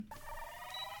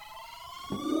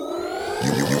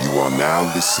now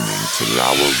listening to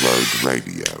Lower Road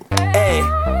Radio. Hey,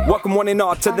 welcome one and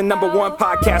all to the #1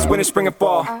 podcast, winter, spring, and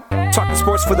fall. Talking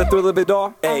sports for the thrill of it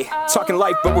all. Hey, talking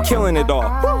life, but we're killing it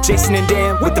all. Jason and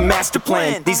Dan with the master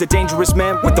plan. These are dangerous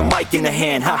men with the mic in the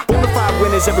hand. Bonafide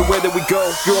winners everywhere that we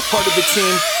go. You're a part of the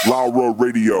team. Lower Road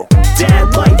Radio.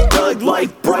 Dad light, Doug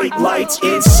light, bright lights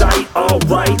in sight. All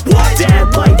right.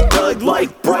 Dad light, Doug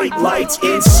light, bright lights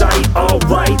in sight. All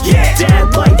right. Yeah.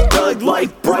 Dad light, Doug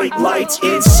light, bright lights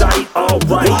in sight. All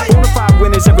right. Bonafide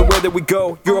winners everywhere that we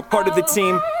go. You're a part of the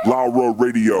team. Lower Road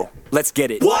Radio. Let's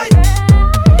get it. What?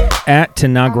 At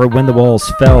Tanagra, when the walls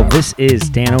fell, this is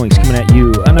Dan Owings coming at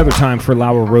you another time for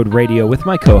Lower Road Radio with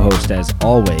my co-host, as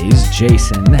always,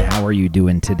 Jason. How are you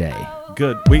doing today?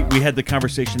 Good. We had the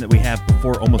conversation that we have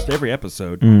before almost every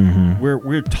episode. Mm-hmm.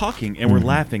 We're talking and we're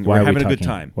laughing. We're having a good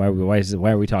time. Why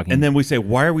are we talking? And then we say,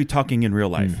 why are we talking in real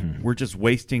life? Mm-hmm. We're just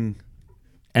wasting.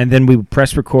 And then we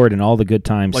press record and all the good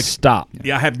times stop.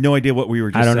 Yeah, I have no idea what we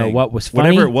were just saying. I don't know what was funny.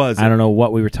 Whatever it was. I don't know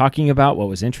what we were talking about, what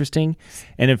was interesting.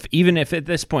 And if at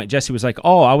this point Jesse was like,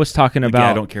 oh, I was talking about.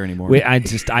 Yeah, I don't care anymore.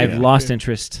 I've lost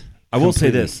interest. I will say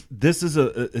this. This is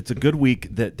it's a good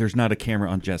week that there's not a camera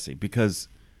on Jesse, because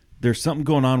there's something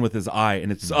going on with his eye,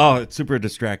 and it's super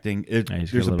distracting.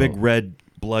 There's a big red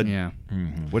blood. Yeah.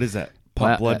 Mm-hmm. What is that?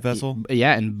 Blood vessel?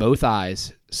 Yeah, in both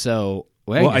eyes. So.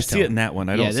 Well, I see it in that one.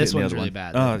 I don't see it in the other one. This one's really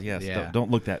bad. Oh, yes. Yeah.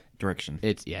 Don't look that direction.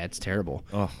 It's terrible.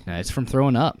 Oh. It's from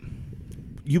throwing up.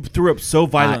 You threw up so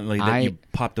violently that you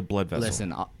popped a blood vessel.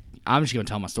 Listen, I'm just going to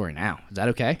tell my story now. Is that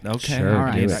okay? Okay. Sure, all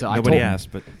right. So nobody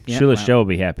asked, but Shoeless Joe will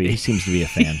be happy. He seems to be a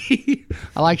fan.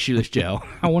 I like Shoeless Joe.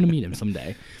 I want to meet him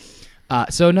someday.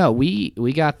 So no,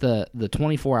 we got the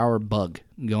 24-hour bug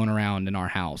going around in our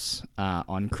house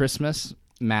on Christmas.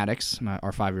 Maddox,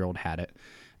 our 5-year-old, had it.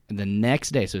 And the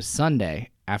next day, so Sunday,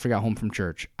 after I got home from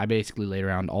church, I basically laid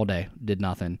around all day, did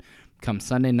nothing. Come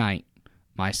Sunday night,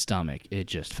 my stomach, it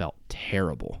just felt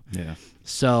terrible. Yeah.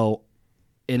 So,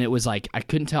 and it was like, I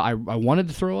couldn't tell. I wanted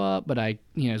to throw up, but it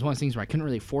was one of those things where I couldn't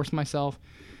really force myself.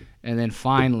 And then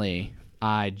finally,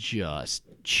 I just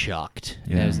chucked.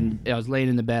 Yeah. I was laying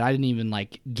in the bed. I didn't even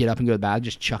get up and go to bed. I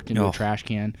just chucked into a trash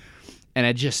can. And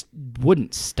it just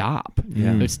wouldn't stop.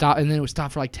 Yeah. It would stop, and then it would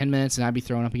stop for 10 minutes, and I'd be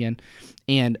throwing up again.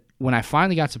 And when I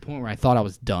finally got to the point where I thought I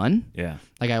was done,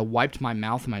 I wiped my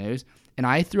mouth and my nose, and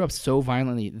I threw up so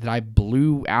violently that I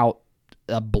blew out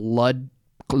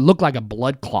looked like a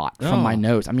blood clot from my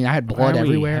nose. I mean, I had blood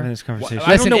everywhere. Having this conversation?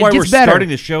 I don't know why we're starting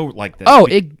the show like this. Oh,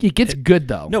 it gets good,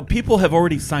 though. No, people have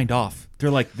already signed off. They're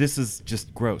like, this is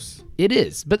just gross. It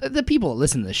is. But the people that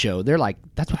listen to the show, they're like,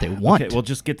 that's what they want. Okay, well,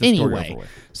 just get the story over with.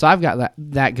 So I've got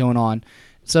that going on.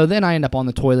 So then I end up on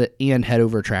the toilet and head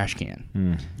over a trash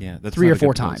can. Yeah, that's 3 or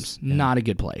 4 times. Yeah. Not a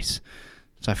good place.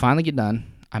 So I finally get done.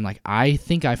 I'm like, I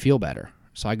think I feel better.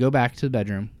 So I go back to the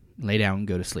bedroom, lay down, and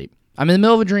go to sleep. I'm in the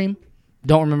middle of a dream.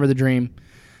 Don't remember the dream.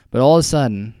 But all of a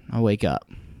sudden, I wake up,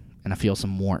 and I feel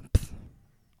some warmth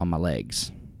on my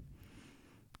legs,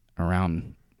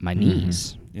 around my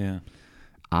knees. Yeah.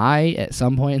 I, at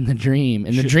some point in the dream,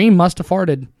 the dream must have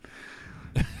farted,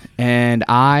 and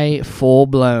I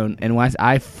full-blown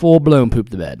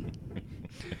pooped the bed.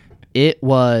 It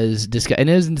was disgusting. And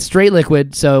it was in straight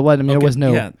liquid, so it wasn't, there was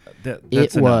no... Yeah,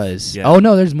 that's was... Yeah. Oh,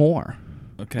 no, there's more.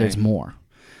 Okay. There's more.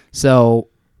 So...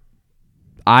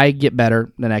 I get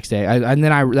better the next day, and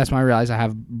then that's when I realize I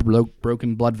have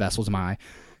broken blood vessels in my eye.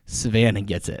 Savannah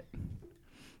gets it,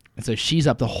 and so she's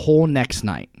up the whole next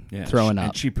night throwing up.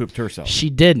 And she pooped herself. She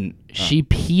didn't. Oh. She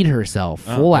peed herself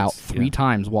full out 3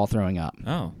 times while throwing up.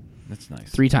 Oh, that's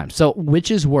nice. 3 times. So which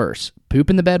is worse,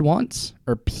 poop in the bed once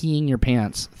or peeing your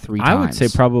pants 3 times? I would say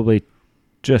probably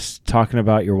just talking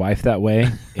about your wife that way.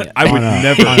 I would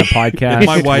never on a podcast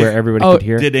my wife where everybody could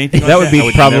hear. Did anything like that would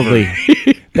be probably.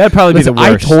 That'd probably be the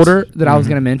worst. I told her that I was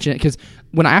going to mention it because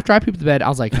after I pooped the bed, I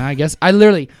was like, I guess I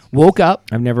literally woke up.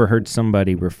 I've never heard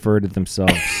somebody refer to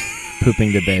themselves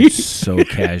pooping the bed so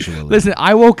casually. Listen,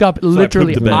 I woke up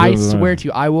literally. I swear to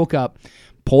you, I woke up,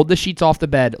 pulled the sheets off the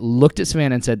bed, looked at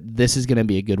Savannah, and said, "This is going to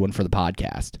be a good one for the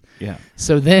podcast." Yeah.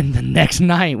 So then the next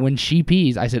night when she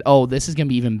pees, I said, "Oh, this is going to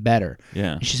be even better."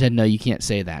 Yeah. And she said, "No, you can't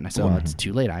say that." And I said, "Oh, it's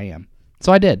too late. I am."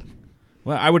 So I did.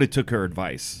 Well, I would have took her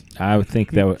advice. I would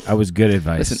think that I was good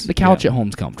advice. Listen, the couch at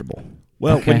home's comfortable.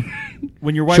 Well, okay?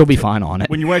 when your wife she'll be fine on it.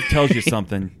 When your wife tells you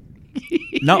something,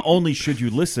 not only should you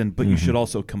listen, but you should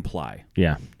also comply.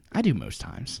 Yeah. I do most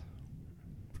times.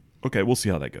 Okay, we'll see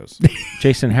how that goes.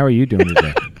 Jason, how are you doing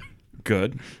today?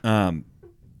 Good.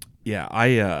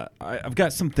 Yeah, I've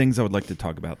got some things I would like to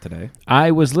talk about today.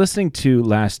 I was listening to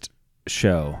last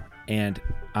show, and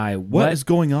what is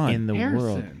going on in the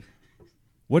world?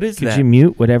 What is that? Could you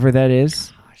mute whatever that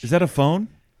is? Is that a phone?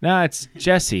 No, it's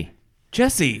Jesse.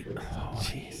 Jesse.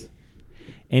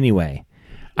 Anyway,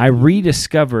 I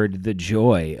rediscovered the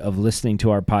joy of listening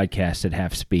to our podcast at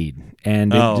half speed,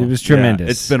 and it was tremendous.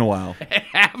 Yeah, it's been a while.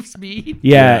 Half speed.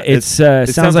 Yeah, it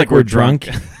sounds like we're drunk,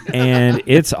 and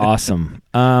it's awesome.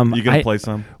 You gonna play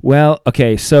some? Well,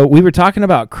 okay, so we were talking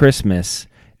about Christmas,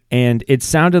 and it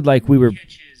sounded like we were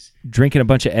drinking a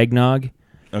bunch of eggnog.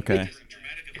 Okay. It's fine.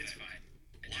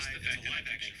 Just the fact that I'm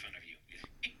making fun of you.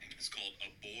 It's called A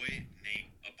Boy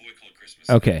Called Christmas.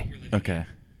 Okay. Okay.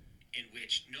 In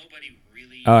which nobody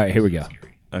really. All right, here we go.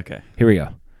 Okay. Here we go.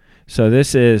 So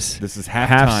this is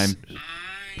halftime.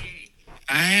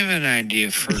 I have an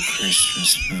idea for a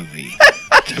Christmas movie.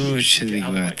 Tell me what you think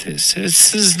about this.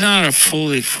 This is not a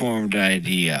fully formed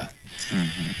idea.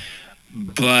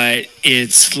 But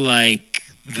it's like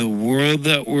the world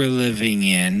that we're living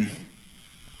in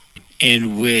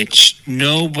which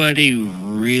nobody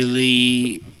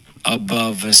really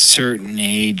above a certain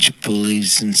age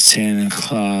believes in Santa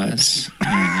Claus.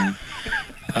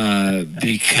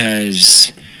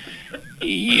 Because,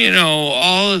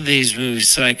 all of these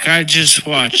movies, like I just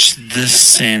watched The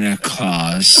Santa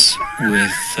Claus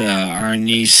with our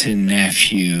niece and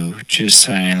nephew,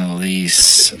 Josiah and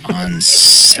Elise, on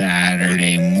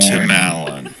Saturday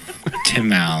morning.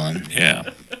 Tim Allen. Yeah.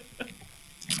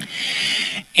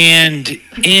 And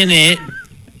in it,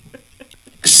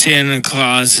 Santa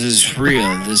Claus is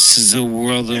real. This is a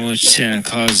world in which Santa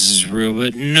Claus is real,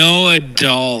 but no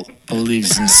adult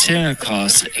believes in Santa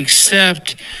Claus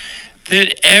except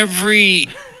that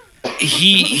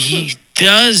he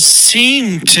does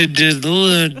seem to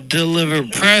deliver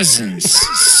presents.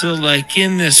 So like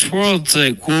in this world, it's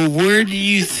like, well, where do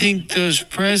you think those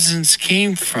presents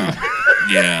came from?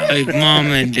 Yeah. Like mom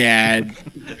and dad.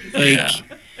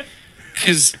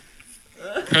 Because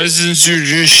presents are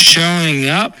just showing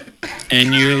up,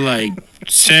 and you're like,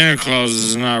 Santa Claus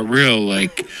is not real.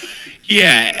 Like,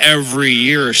 yeah, every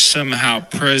year somehow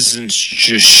presents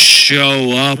just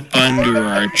show up under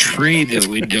our tree that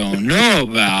we don't know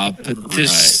about, but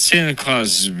this Santa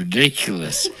Claus is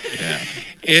ridiculous. Yeah.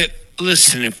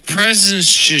 Listen, if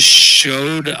presents just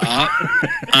showed up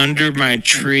under my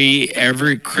tree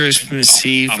every Christmas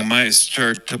Eve, I might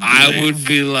start to believe. I would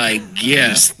be like,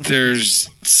 yes,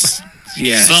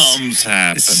 yes. Something's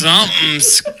happening.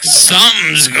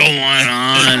 Something's going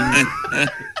on.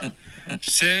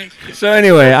 So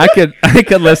anyway, I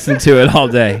could listen to it all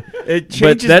day. It changes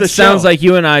but that the sounds show. like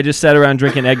you and I just sat around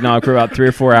drinking eggnog for about 3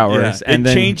 or 4 hours, Yeah, and it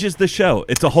then changes the show.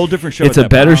 It's a whole different show. it's at a that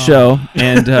better point. show,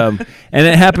 and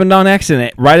it happened on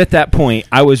accident. Right at that point,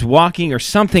 I was walking or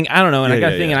something, I don't know, and I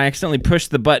got a thing, and I accidentally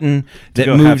pushed the button that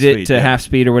go moved half it speed, to yeah. half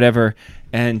speed or whatever.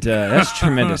 And that's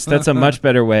tremendous. That's a much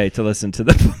better way to listen to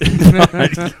the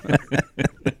podcast.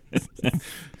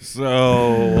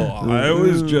 So I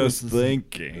was just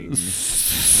thinking.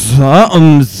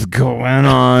 Something's going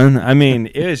on. I mean,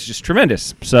 it was just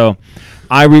tremendous. So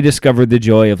I rediscovered the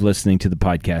joy of listening to the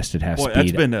podcast at half Boy, speed.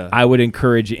 that's been I would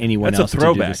encourage anyone That's a else to do the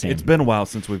throwback. same. It's been a while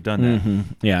since we've done that.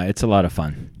 Yeah, it's a lot of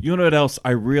fun. You know what else I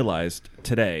realized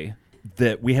today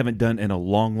that we haven't done in a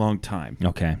long, long time?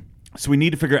 Okay. So we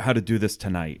need to figure out how to do this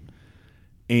tonight.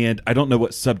 And I don't know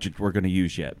what subject we're going to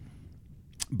use yet.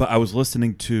 But I was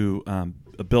listening to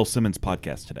a Bill Simmons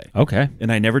podcast today. Okay.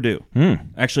 And I never do. I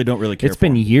actually don't really care It's for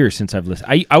been him. years since I've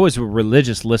listened. I was a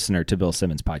religious listener to Bill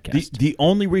Simmons' podcast. The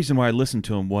only reason why I listened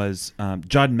to him was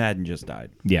John Madden just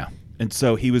died. Yeah. And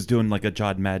so he was doing like a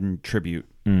John Madden tribute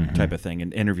type of thing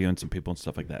and interviewing some people and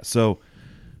stuff like that. So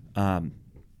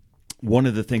one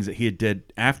of the things that he did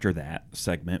after that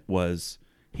segment was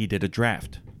he did a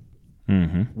draft.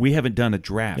 We haven't done a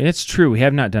draft. It's true. We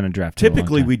have not done a draft. in a long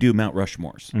Typically, time. we do Mount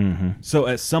Rushmores. So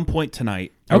at some point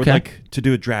tonight, I would Okay. like to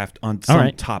do a draft on some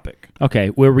right. topic. Okay,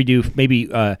 where we do maybe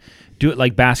do it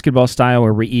like basketball style,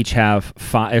 where we each have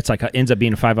five. It's like ends up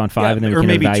being a 5-on-5, and then we or can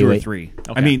maybe evaluate 2 or 3.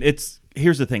 Okay. I mean,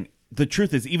 here's the thing. The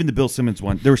truth is, even the Bill Simmons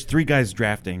one, there was 3 guys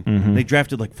drafting. They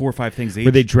drafted like 4 or 5 things each.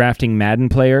 Were they drafting Madden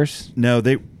players? No,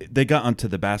 they got onto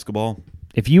the basketball.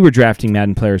 If you were drafting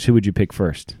Madden players, who would you pick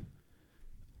first?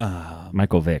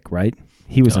 Michael Vick, right?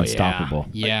 He was unstoppable.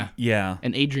 Yeah. Yeah.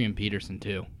 And Adrian Peterson,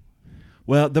 too.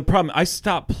 Well, the problem, I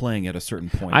stopped playing at a certain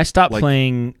point. I stopped Like,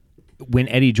 playing when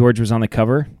Eddie George was on the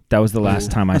cover. That was the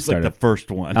last time I That's like started. the first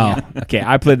one. Oh, okay.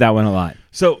 I played that one a lot.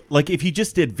 So, like, if you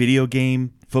just did video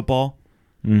game football,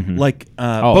 like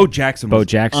Bo Jackson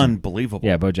was unbelievable.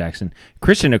 Yeah, Bo Jackson.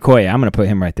 Christian Okoye, I'm going to put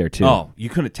him right there, too. Oh, you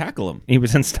couldn't tackle him. He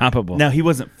was unstoppable. Now, he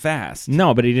wasn't fast.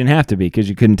 No, but he didn't have to be because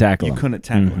you couldn't tackle him. You couldn't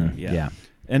tackle him. Yeah.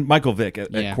 And Michael Vick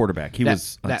at quarterback, he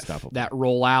was unstoppable. That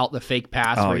roll out, the fake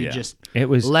pass where you just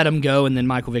let him go, and then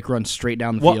Michael Vick runs straight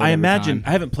down the field. Well, I imagine,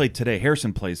 I haven't played today.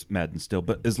 Harrison plays Madden still,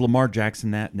 but is Lamar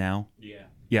Jackson that now? Yeah.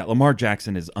 Yeah, Lamar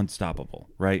Jackson is unstoppable,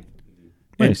 right?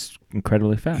 Yeah, he's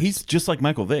incredibly fast. He's just like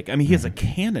Michael Vick. I mean, he has a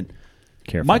cannon.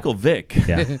 Careful. Michael Vick.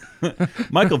 Yeah.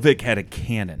 Michael Vick had a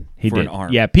cannon an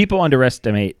arm. Yeah, people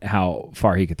underestimate how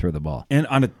far he could throw the ball. And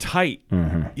on a tight,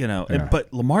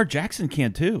 but Lamar Jackson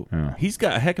can too. Yeah. He's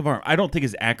got a heck of an arm. I don't think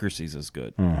his accuracy is as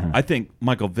good. I think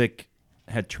Michael Vick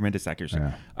had tremendous accuracy.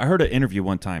 Yeah. I heard an interview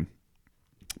one time.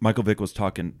 Michael Vick was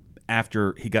talking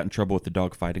after he got in trouble with the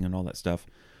dog fighting and all that stuff.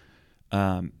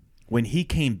 When he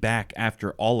came back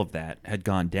after all of that had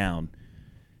gone down,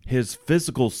 his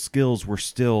physical skills were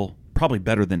still probably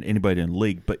better than anybody in the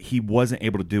league, but he wasn't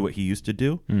able to do what he used to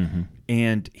do. Mm-hmm.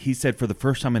 And he said for the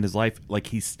first time in his life, like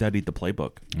he studied the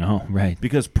playbook. Oh, right.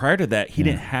 Because prior to that, he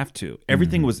didn't have to.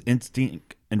 Everything was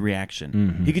instinct and reaction.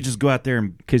 Mm-hmm. He could just go out there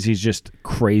and... Because he's just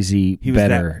crazy,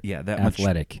 better, that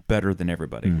athletic. Much better than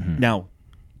everybody. Mm-hmm. Now,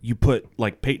 you put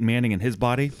like Peyton Manning in his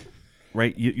body,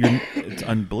 right? It's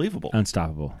unbelievable.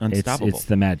 Unstoppable. It's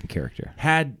the Madden character.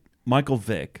 Had Michael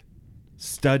Vick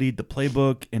studied the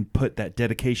playbook and put that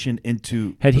dedication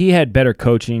into... Had he had better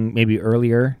coaching maybe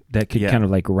earlier that could kind of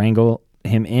like wrangle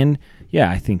him in,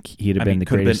 I think he'd have been the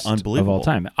greatest of all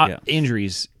time.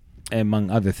 Injuries, among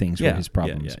other things, were his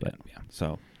problems. But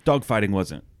So dogfighting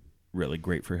wasn't really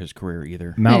great for his career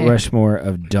either. Mount Rushmore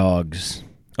of dogs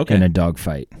in a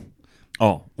dogfight.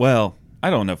 Oh, well, I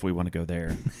don't know if we want to go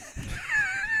there.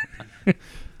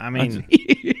 I mean...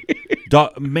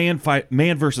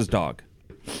 man versus dog.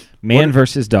 Man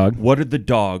versus dog. What are the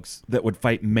dogs that would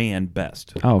fight man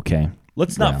best? Oh, okay.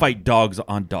 Let's not fight dogs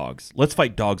on dogs. Let's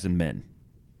fight dogs and men.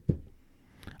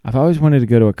 I've always wanted to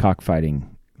go to a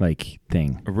cockfighting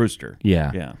thing. A rooster.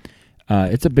 Yeah.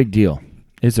 It's a big deal.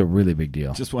 It's a really big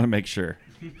deal. Just want to make sure.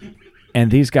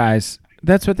 And these guys,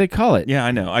 that's what they call it. Yeah,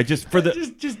 I know. Just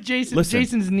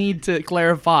Jason's need to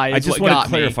clarify. I just want to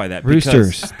clarify that.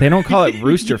 Roosters. They don't call it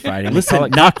rooster fighting. They call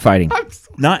it cockfighting.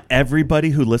 Not everybody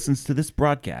who listens to this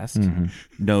broadcast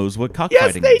knows what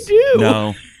cockfighting is. Yes, they do.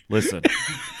 No, listen.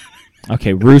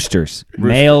 Okay, roosters.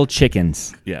 Male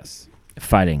chickens. Yes.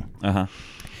 Fighting. Uh-huh.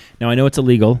 Now, I know it's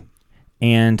illegal,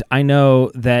 and I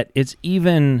know that it's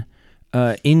even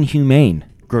inhumane.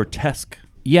 Grotesque.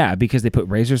 Yeah, because they put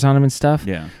razors on them and stuff.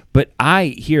 Yeah. But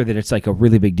I hear that it's like a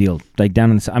really big deal. Like down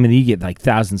in the... I mean, you get like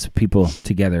thousands of people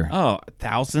together. Oh,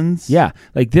 thousands? Yeah.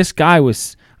 Like this guy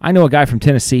was... I know a guy from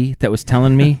Tennessee that was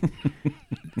telling me...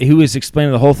 he was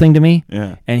explaining the whole thing to me.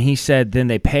 Yeah. And he said then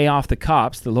they pay off the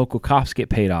cops. The local cops get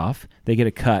paid off. They get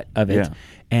a cut of it. Yeah.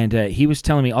 And he was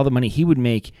telling me all the money he would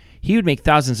make... He would make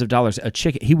thousands of dollars a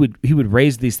chicken. He would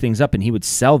raise these things up and he would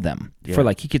sell them for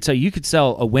you could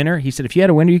sell a winner. He said if you had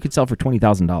a winner, you could sell for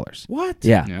 $20,000. What?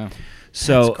 Yeah.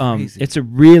 So it's a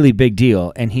really big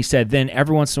deal. And he said then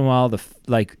every once in a while the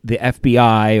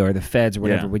FBI or the feds or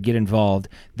whatever would get involved.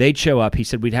 They'd show up. He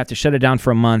said we'd have to shut it down for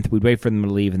a month. We'd wait for them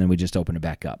to leave and then we'd just open it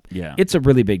back up. Yeah. It's a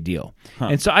really big deal. Huh.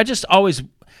 And so I just always.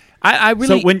 I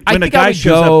really. So when I a think guy I would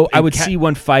shows go. up I would see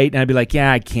one fight, and I'd be like,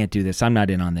 "Yeah, I can't do this. I'm not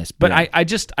in on this." But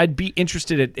I'd be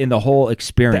interested in the whole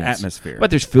experience, the atmosphere. But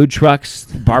there's food trucks,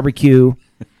 barbecue.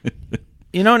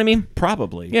 You know what I mean?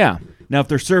 Probably. Yeah. Now, if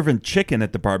they're serving chicken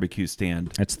at the barbecue stand,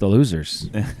 that's the losers.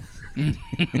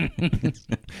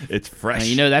 It's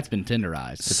fresh. Now, that's been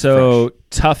tenderized. So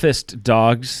toughest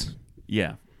dogs.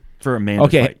 Yeah, for a man.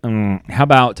 Okay. To fight. How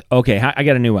about I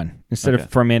got a new one instead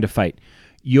of for a man to fight.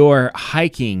 You're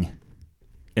hiking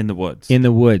in the woods.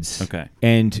 Okay.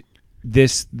 And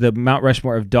the Mount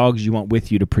Rushmore of dogs you want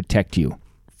with you to protect you.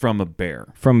 From a bear.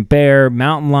 From bear,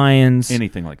 mountain lions.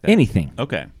 Anything like that. Anything.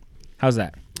 Okay. How's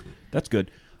that? That's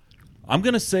good. I'm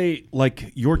going to say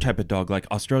like your type of dog, like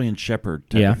Australian Shepherd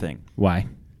type of thing. Why?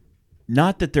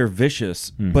 Not that they're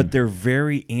vicious, but they're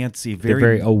very antsy. They're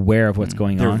very aware of what's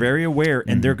going on. They're very aware,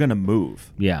 and they're going to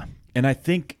move. Yeah. And I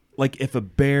think like if a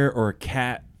bear or a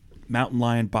cat, mountain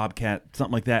lion, bobcat,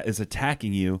 something like that is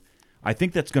attacking you, I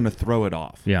think that's going to throw it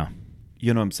off. Yeah.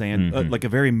 You know what I'm saying? Like a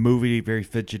very movey, very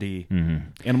fidgety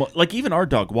animal. Like even our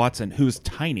dog, Watson, who's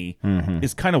tiny,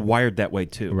 is kind of wired that way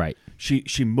too. Right.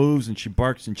 She moves and she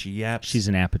barks and she yaps. She's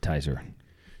an appetizer.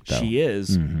 Though. She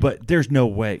is, but there's no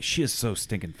way. She is so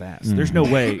stinking fast. There's no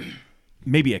way.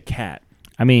 Maybe a cat.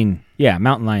 I mean, yeah,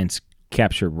 mountain lions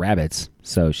capture rabbits,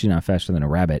 so she's not faster than a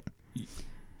rabbit.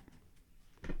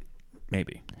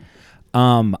 Maybe.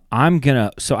 So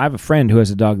I have a friend who has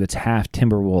a dog that's half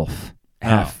Timberwolf,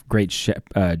 half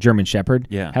German Shepherd.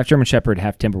 Yeah. Half German Shepherd,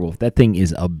 half Timberwolf. That thing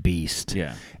is a beast.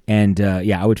 Yeah. And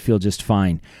I would feel just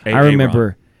fine. I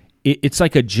remember it's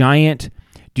like a giant.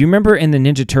 Do you remember in the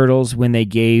Ninja Turtles when they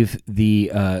gave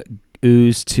the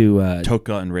ooze to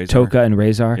Toka and Razor? Toka and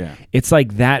Razor? Yeah. It's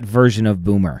like that version of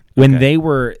Boomer. When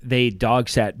they dog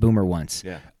sat Boomer once.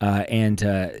 Yeah. And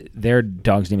their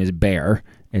dog's name is Bear.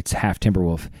 It's half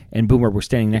Timberwolf. And Boomer were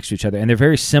standing next to each other. And they're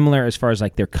very similar as far as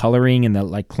like their coloring and the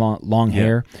like long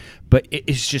hair. But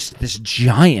it's just this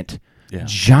giant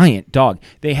dog.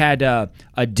 They had a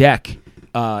deck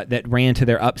that ran to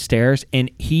their upstairs,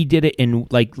 and he did it in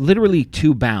like literally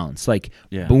 2 bounds, like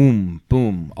boom,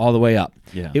 boom, all the way up.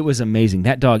 Yeah. It was amazing.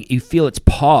 That dog, you feel its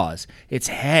paws, its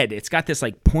head. It's got this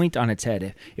like point on its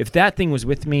head. If that thing was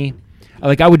with me,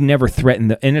 like I would never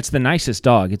threaten and it's the nicest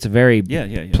dog. It's a very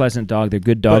pleasant dog. They're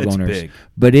good dog owners. Big.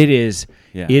 But it is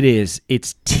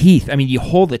its teeth. I mean, you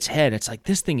hold its head. It's like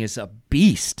this thing is a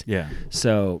beast. Yeah.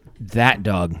 So that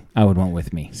dog I would want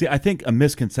with me. See, I think a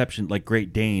misconception like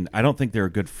Great Dane, I don't think they're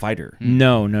a good fighter.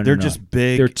 No. They're just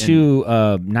big. They're too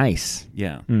nice.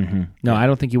 Yeah. Mm-hmm. No, I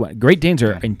don't think you want. Great Danes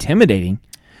are intimidating.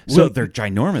 So they're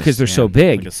ginormous. Because they're so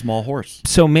big. Like a small horse.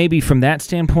 So maybe from that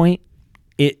standpoint,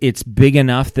 it's big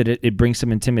enough that it brings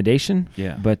some intimidation.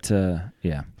 Yeah. But,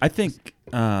 I think...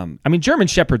 I mean, German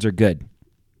Shepherds are good.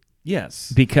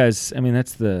 Yes. Because, I mean,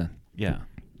 that's the... Yeah.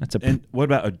 That's a... And what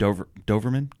about a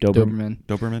Doberman?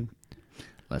 Doberman.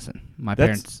 Listen, my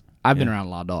parents... I've been around a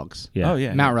lot of dogs. Yeah. Oh,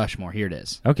 yeah. Mount Rushmore, here it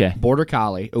is. Okay. Border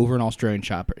Collie over an Australian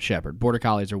Shepherd. Border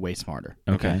Collies are way smarter.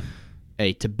 Okay.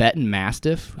 A Tibetan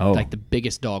Mastiff, like the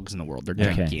biggest dogs in the world. They're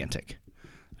gigantic.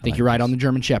 I think you're right on the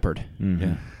German Shepherd. Mm-hmm.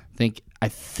 Yeah. I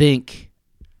think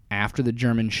after the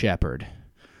German Shepherd,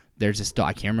 there's this dog.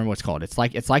 I can't remember what it's called. It's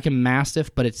like a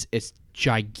Mastiff, but it's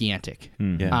gigantic.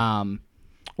 Yeah.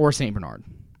 Or Saint Bernard.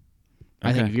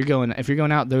 I think if you're going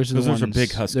out, those are the ones. Those are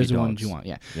big husky Those are the dogs. ones you want.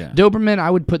 Yeah. Doberman,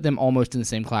 I would put them almost in the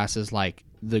same class as like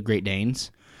the Great Danes.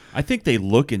 I think they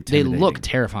look intimidating. They look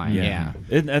terrifying. Yeah.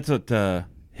 That's what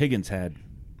Higgins had,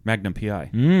 Magnum PI.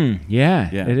 Yeah.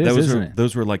 It is.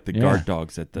 Those were like the guard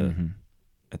dogs at the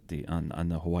on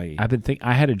the Hawaii.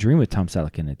 I had a dream with Tom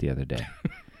Selleck in it the other day.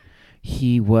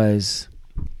 He was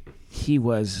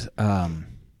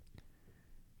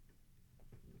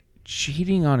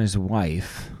cheating on his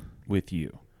wife with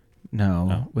you.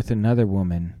 No, with another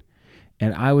woman,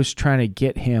 and I was trying to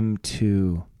get him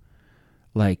to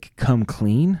like come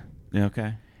clean. Yeah,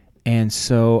 okay. And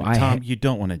so Tom, you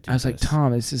don't want to do this. I was like,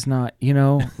 Tom, this is not,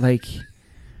 like,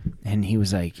 and he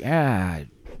was like, yeah,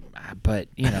 but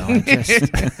I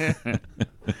just,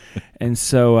 and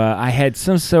so I had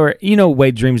some sort,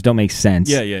 way dreams don't make sense.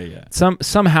 Yeah.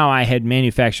 Somehow I had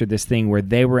manufactured this thing where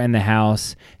they were in the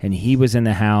house and he was in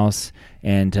the house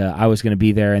and I was going to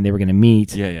be there and they were going to meet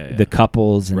the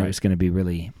couples and it was going to be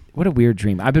really. What a weird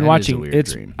dream! I've been watching.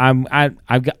 Dream. I've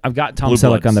got Tom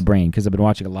Selleck on the brain because I've been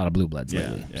watching a lot of Blue Bloods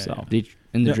lately. So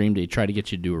in the dream, did he try to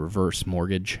get you to do a reverse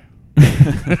mortgage?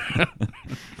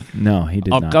 No, he did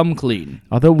not. I'll come clean.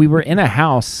 Although we were in a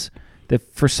house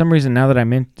that, for some reason, now that I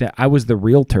meant that I was the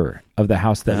realtor of the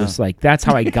house. That was like that's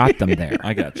how I got them there.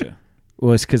 I got you.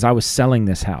 Was because I was selling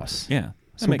this house. Yeah,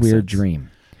 it's a weird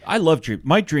dream. I love dreams.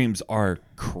 My dreams are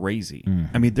crazy.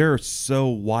 I mean, they're so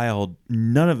wild.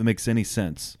 None of it makes any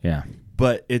sense. Yeah.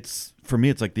 But for me,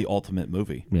 it's like the ultimate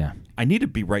movie. Yeah. I need to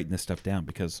be writing this stuff down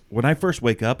because when I first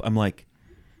wake up, I'm like,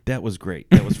 that was great.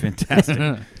 That was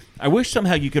fantastic. I wish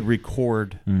somehow you could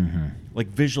record, like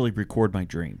visually record my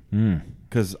dream.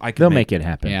 Because I can. They'll make it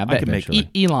happen. Yeah, I can make it.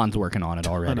 Elon's working on it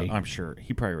already. I'm sure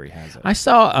he probably already has it. I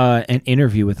saw an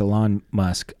interview with Elon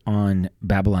Musk on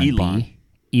Babylon B.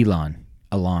 Elon.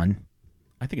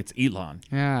 I think it's Elon.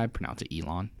 Yeah, I pronounce it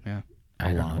Elon. Yeah.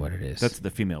 I don't know what it is. That's the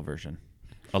female version.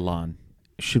 Elon.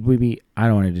 Should we be...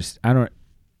 Mr.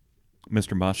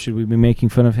 Musk. Should we be making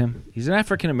fun of him? He's an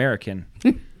African American.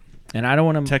 And I don't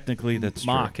want to... Technically, that's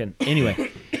mock. true. And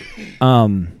anyway.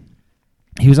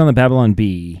 He was on the Babylon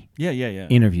B. Yeah.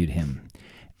 Interviewed him.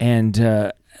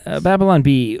 And... Babylon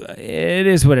B, it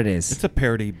is what it is. It's a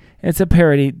parody. It's a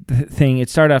parody thing. It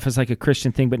started off as like a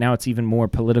Christian thing, but now it's even more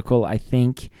political, I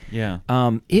think. Yeah.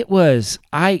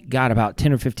 I got about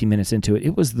 10 or 15 minutes into it.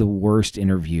 It was the worst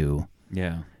interview.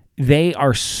 Yeah. They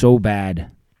are so bad.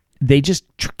 They just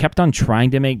kept on trying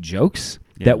to make jokes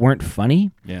that weren't funny.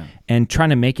 Yeah. And trying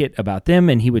to make it about them.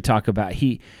 And he would talk about,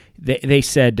 They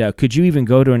said, could you even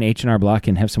go to an H&R Block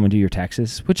and have someone do your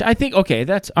taxes? Which I think, okay,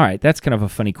 that's all right. That's kind of a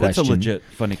funny question. That's a legit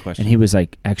funny question. And he was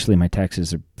like, actually, my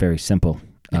taxes are very simple.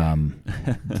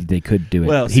 They could do it.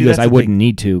 Well, he goes, I wouldn't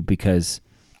need to because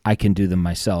I can do them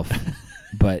myself.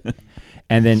 But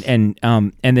and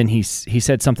then he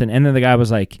said something, and then the guy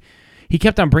was like, he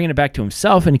kept on bringing it back to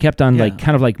himself, and he kept on like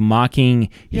kind of like mocking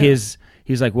his.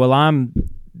 He's like, well, I'm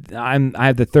I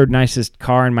have the third nicest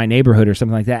car in my neighborhood or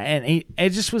something like that, and it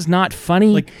just was not funny.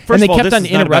 Like, and first they of all, kept this on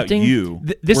is not about interrupting. you.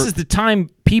 This is the time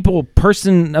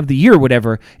person of the year,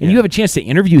 whatever, and you have a chance to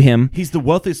interview him. He's the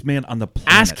wealthiest man on the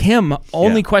planet. Ask him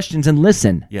only questions and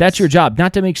listen. Yes. That's your job,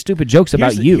 not to make stupid jokes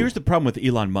about you. Here's the problem with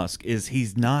Elon Musk is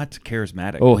he's not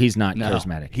charismatic. Oh, he's not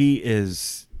charismatic. He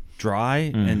is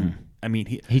dry, and I mean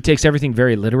He takes everything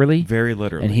very literally. very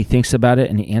literally. And he thinks about it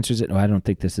and he answers it. Oh, I don't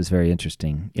think this is very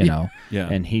interesting, you know? Yeah.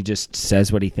 And he just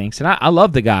says what he thinks. And I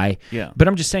love the guy. Yeah. But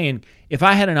I'm just saying, if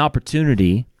I had an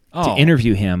opportunity to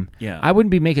interview him, I wouldn't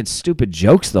be making stupid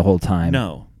jokes the whole time.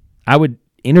 No. I would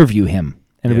interview him.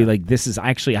 And it'd be like, this is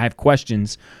actually, I have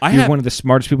questions. You're one of the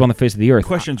smartest people on the face of the earth.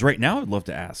 Questions right now I'd love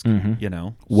to ask, you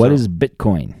know? What is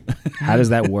Bitcoin? How does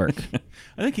that work?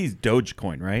 I think he's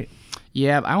Dogecoin, right?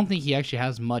 Yeah, but I don't think he actually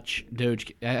has much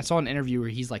Doge. I saw an interview where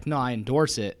he's like, no, I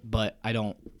endorse it, but I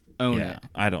don't own it.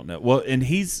 I don't know. Well, and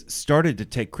he's started to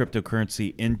take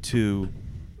cryptocurrency into,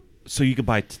 so you could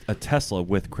buy a Tesla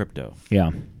with crypto.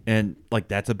 Yeah. And like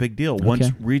that's a big deal.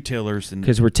 Once retailers and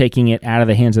because we're taking it out of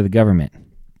the hands of the government,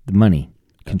 the money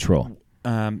control.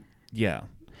 To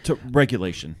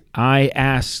regulation.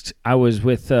 I was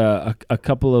with a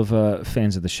couple of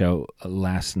fans of the show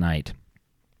last night.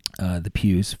 The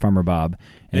Pews, Farmer Bob.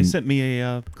 And they sent me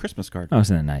a Christmas card. Oh,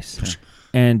 isn't that nice?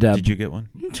 And did you get one?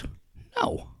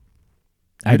 No.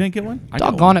 I didn't get one?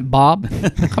 Doggone it, Bob.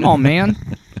 Come on, man.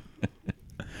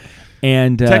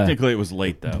 And technically, it was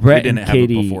late though. Brett we didn't and have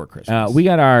Katie, it before Christmas. We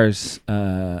got ours.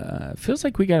 Feels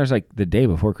like we got ours like the day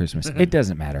before Christmas. It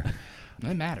doesn't matter.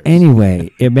 It matters.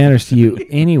 Anyway, it matters to you.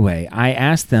 Anyway, I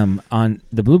asked them on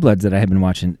the Blue Bloods that I had been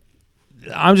watching.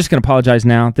 I'm just going to apologize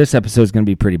now. This episode is going to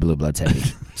be pretty Blue Bloods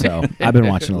heavy. So I've been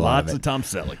watching a lot of it. Lots of Tom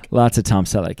Selleck. Lots of Tom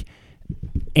Selleck.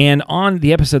 And on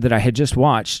the episode that I had just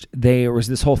watched, there was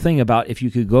this whole thing about if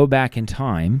you could go back in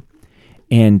time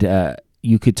and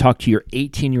you could talk to your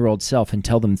 18-year-old self and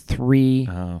tell them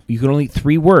you could only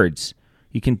 3 words.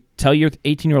 You can tell your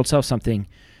 18-year-old self something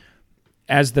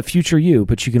as the future you,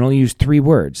 but you can only use 3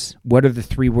 words. What are the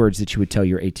 3 words that you would tell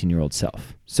your 18-year-old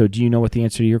self? So do you know what the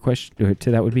answer to your question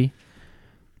to that would be?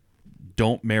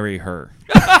 Don't marry her.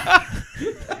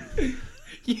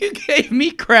 You gave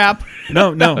me crap.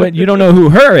 No. But you don't know who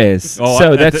her is. Oh,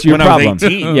 so that's your problem. I was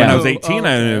 18, yeah. When I was 18,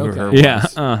 I knew who her was.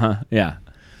 Yeah.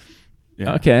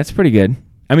 Yeah. Okay, that's pretty good.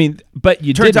 I mean, but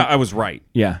you Turns out I was right.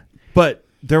 Yeah. But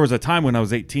there was a time when I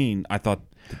was 18, I thought...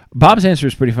 Bob's answer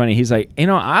is pretty funny. He's like,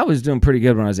 I was doing pretty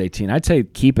good when I was 18. I'd say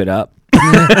keep it up.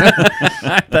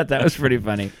 I thought that was pretty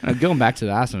funny. Going back to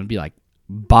the last one, it'd be like,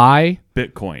 buy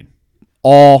Bitcoin.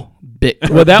 All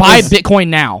Bitcoin. Well, buy Bitcoin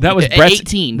now. That was At Brett's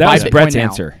 18. That buy was Bitcoin Brett's now.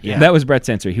 answer. Yeah. That was Brett's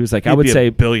answer. He was like, I would He'd be say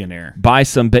a billionaire. buy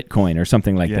some Bitcoin or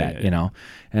something like that, yeah. you know.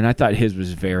 And I thought his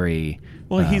was very...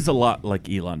 Well, he's a lot like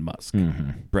Elon Musk.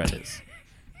 Brett is.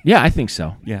 Yeah, I think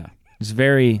so. Yeah. It's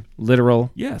very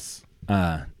literal. Yes.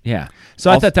 Yeah.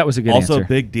 So I thought that was a good answer. Also a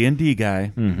big D&D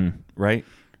guy, right?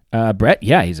 Brett,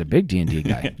 yeah, he's a big D&D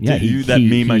guy. Yeah, that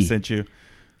meme I sent you?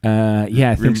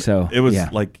 Yeah, I think so. It was yeah.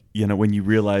 like, when you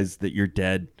realize that you're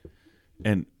dead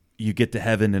and you get to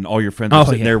heaven and all your friends are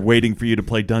sitting there waiting for you to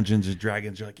play Dungeons and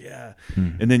Dragons. You're like, yeah.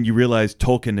 And then you realize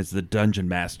Tolkien is the dungeon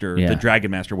master, the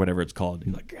dragon master, whatever it's called.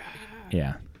 You're like,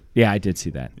 yeah. Yeah, I did see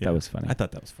that. Yeah. That was funny. I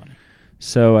thought that was funny.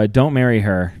 So don't marry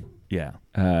her. Yeah.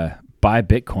 Buy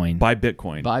Bitcoin. Buy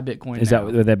Bitcoin. Buy Bitcoin Is now.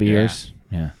 would that be yours?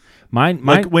 Yeah. Mine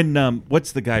like when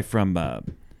what's the guy from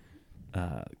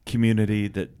Community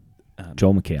that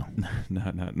Joel McHale.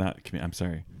 No, not I'm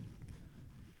sorry.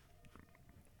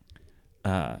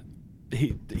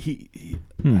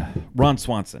 Ron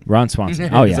Swanson. Ron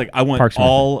Swanson. Oh yeah. He's like, I want Parks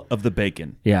all of the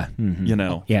bacon. Yeah. You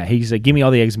know. Yeah. He's like, give me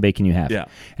all the eggs and bacon you have. Yeah.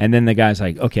 And then the guy's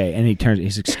like, okay. And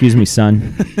he's, excuse me,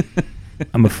 son.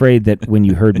 I'm afraid that when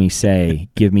you heard me say,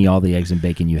 give me all the eggs and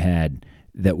bacon you had,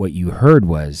 that what you heard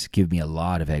was, give me a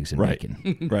lot of eggs and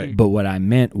bacon. Right. But what I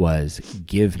meant was,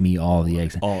 give me all the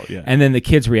eggs. Yeah. And then the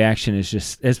kid's reaction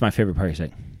is it's my favorite part. He's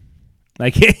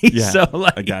like he's so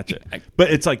like, I gotcha. But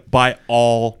it's like, buy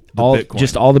all the Bitcoin.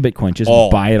 Just all the Bitcoin. Just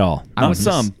buy it all. Not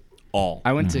some, all.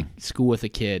 I went to school with a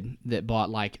kid that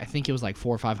bought I think it was like $400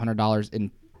 or $500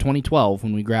 in 2012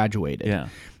 when we graduated. Yeah.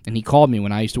 And he called me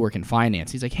when I used to work in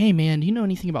finance. He's like, hey, man, do you know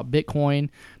anything about Bitcoin?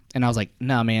 And I was like,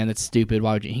 no, man, that's stupid.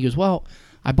 Why would you? He goes, well,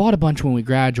 I bought a bunch when we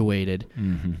graduated.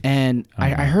 And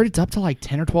I heard it's up to like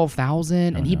 10 or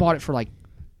 12,000. And he bought it for like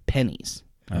pennies.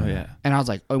 Oh, yeah. And I was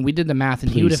like, we did the math,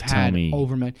 and he would have had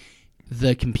over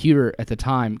the computer at the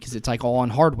time, because it's like all on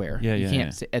hardware. Yeah, you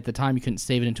can't at the time you couldn't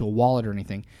save it into a wallet or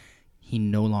anything. He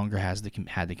no longer had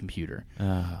the computer.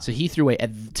 So he threw away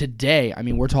today. I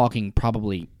mean, we're talking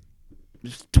probably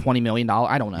 $20 million.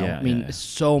 I don't know. Yeah, I mean, yeah.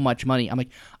 so much money. I'm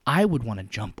like, I would want to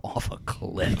jump off a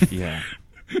cliff. Yeah.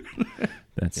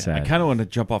 That's I sad. kind of want to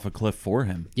jump off a cliff for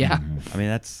him. Yeah. I mean,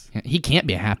 that's He can't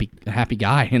be a happy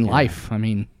guy in life. I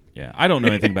mean, yeah. I don't know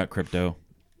anything about crypto.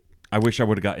 I wish I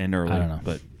would have got in early, I don't know.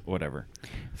 but whatever.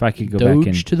 If I could go back Doge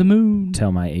and to the moon.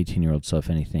 tell my 18-year-old self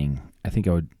anything, I think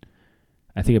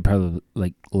I'd probably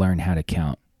like learn how to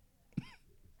count.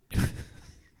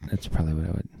 That's probably what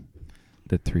I would.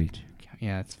 The 3.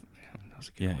 Yeah, that was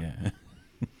a good Yeah, one. yeah.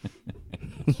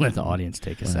 Let the audience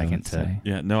take a What I second would to. say.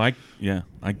 Yeah, no,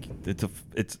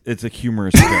 it's a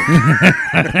humorous joke.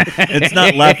 It's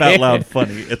not laugh out loud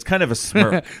funny. It's kind of a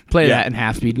smirk. Play Yeah. that in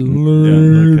half speed. Yeah,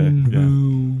 okay,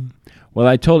 yeah. Well,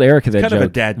 I told Erica that kind of a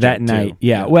joke dad that joke, night. too.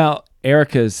 Yeah. Yeah. Well,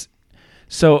 Erica's.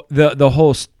 So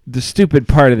the stupid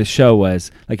part of the show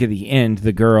was like at the end,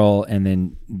 the girl and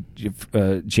then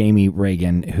Jamie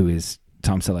Reagan, who is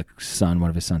Tom Selleck's son, one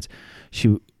of his sons.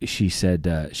 She said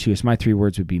my 3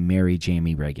 words would be marry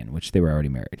Jamie Reagan, which they were already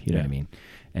married. You know what I mean?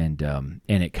 And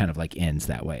it kind of like ends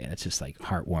that way, and it's just like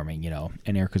heartwarming, you know.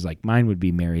 And Erica's like, mine would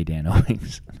be marry Dan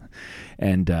Owings,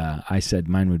 and I said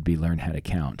mine would be learn how to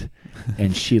count,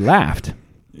 and she laughed.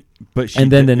 But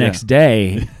And then the next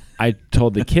day, I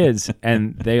told the kids,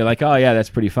 and they were like, "Oh yeah, that's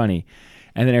pretty funny."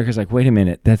 And then Erica's like, "Wait a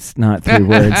minute, that's not 3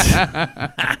 words."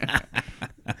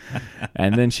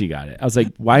 And then she got it. I was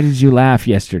like, "Why did you laugh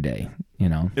yesterday?" You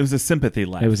know, it was a sympathy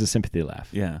laugh. it was a sympathy laugh.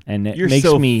 Yeah. and it You're makes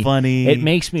so me funny. It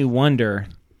makes me wonder.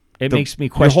 It makes me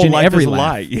your whole question life every is a laugh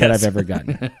lie. that Yes. I've ever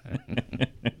gotten.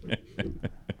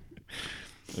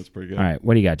 That's pretty good. All right,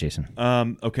 what do you got, Jason?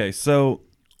 Okay, so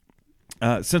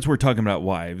since we're talking about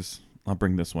wives, I'll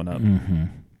bring this one up. Mm-hmm.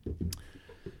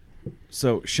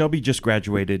 So Shelby just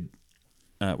graduated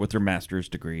with her master's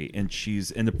degree, and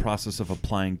she's in the process of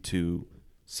applying to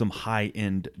some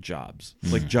high-end jobs,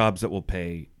 like jobs that will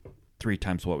pay 3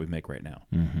 times what we make right now.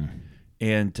 Mm-hmm.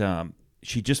 And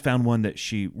she just found one that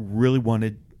she really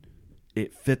wanted.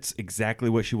 It fits exactly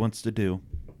what she wants to do.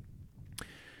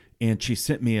 And she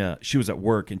sent me she was at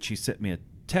work, and she sent me a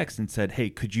text and said, "Hey,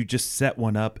 could you just set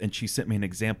one up?" And she sent me an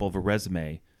example of a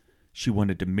resume she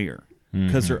wanted to mirror.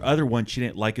 Because her other one she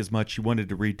didn't like as much. She wanted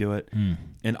to redo it.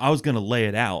 And I was going to lay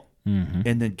it out and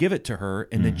then give it to her,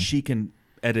 and then she can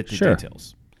edit the Sure.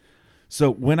 details.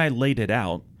 So when I laid it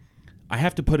out, I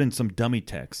have to put in some dummy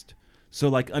text. So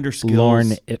like under skills.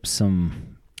 Lorne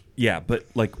Ipsum. Yeah, but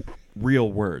like real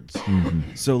words.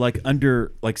 So like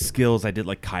under like skills, I did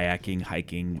like kayaking,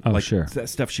 hiking. Oh, like sure. that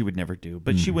stuff she would never do.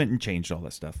 But she went and changed all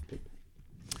that stuff.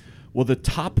 Well, the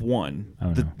top one,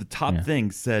 the top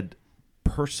thing said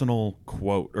personal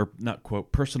quote, or not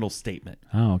quote, personal statement.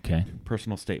 Oh, okay.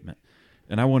 Personal statement.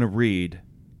 And I want to read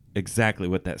exactly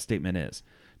what that statement is.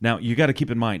 Now, you got to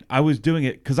keep in mind, I was doing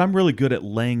it because I'm really good at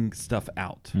laying stuff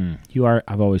out. You are.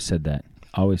 I've always said that.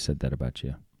 Always said that about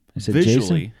you. I said,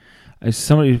 Visually. Jason,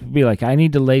 somebody would be like, I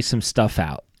need to lay some stuff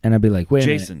out. And I'd be like, wait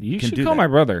Jason, a minute. You can should do call that. my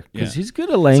brother because Yeah. he's good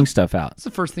at laying stuff out. That's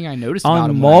the first thing I noticed about On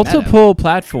him when I met him. multiple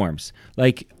platforms,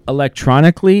 like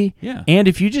electronically. Yeah. And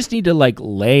if you just need to like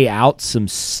lay out some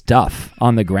stuff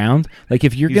on the ground, like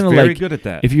if you're He's going to very like, good at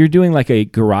that. if you're doing like a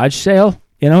garage sale,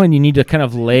 you know, and you need to kind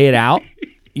of lay it out,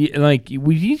 like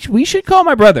we should call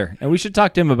my brother and we should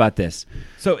talk to him about this.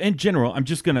 So in general, I'm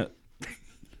just going to,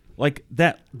 like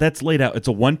that's laid out. It's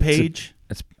a 1 page.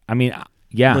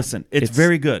 Yeah. Listen, it's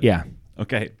very good. Yeah.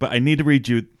 Okay, but I need to read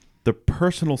you the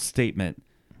personal statement.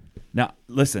 Now,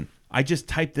 listen, I just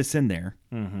typed this in there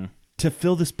to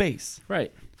fill the space.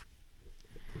 Right.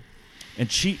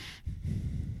 And she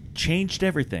changed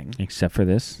everything Except for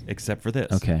this. except for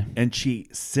this. Okay. And she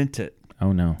sent it.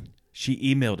 Oh no. She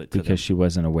emailed it to them. Because she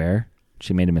wasn't aware.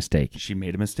 She made a mistake. She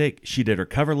made a mistake. She did her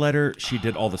cover letter. She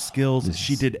did all the skills.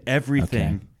 She did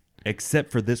everything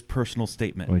except for this personal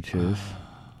statement. Which is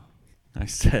I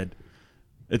said,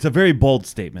 it's a very bold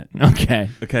statement. okay.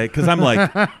 Okay, because I'm like,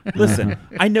 listen,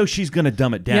 I know she's going to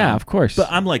dumb it down. Yeah, of course. But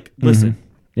I'm like, listen,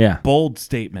 Yeah. bold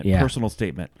statement, Yeah. personal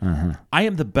statement. I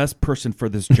am the best person for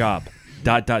this job. ...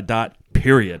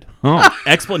 Period. Oh.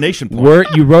 Explanation point. Word.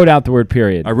 You wrote out the word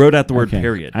period. I wrote out the word Okay.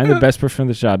 period. I'm the best person for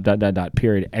this job. ...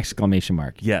 Period. Exclamation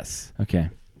mark. Yes. Okay.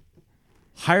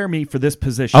 Hire me for this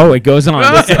position. Oh, it goes on.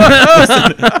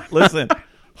 Listen.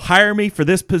 Hire me for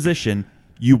this position.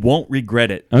 You won't regret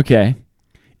it. Okay.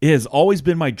 It has always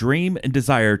been my dream and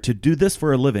desire to do this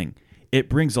for a living. It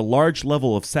brings a large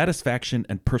level of satisfaction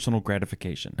and personal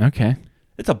gratification. Okay.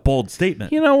 It's a bold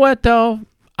statement. You know what though?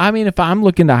 I mean, if I'm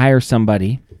looking to hire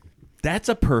somebody, That's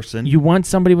a person. you want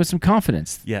somebody with some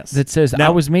confidence. Yes. That says, Now- I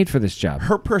was made for this job.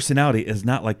 Her personality is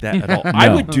not like that at all. I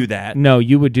would do that. No,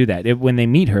 you would do that. When they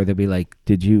meet her, they'll be like,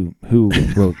 who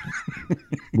wrote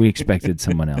We expected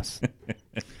someone else.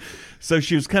 So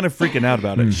she was kind of freaking out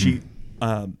about it. She,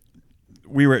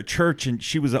 we were at church and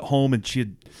she was at home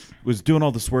and was doing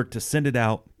all this work to send it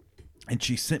out. And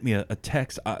she sent me a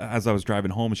text as I was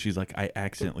driving home. And she's like, I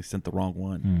accidentally sent the wrong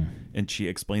one. And she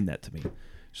explained that to me.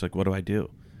 She's like, what do I do?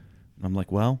 And I'm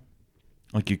like, well,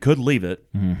 like you could leave it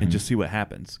and just see what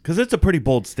happens. Because it's a pretty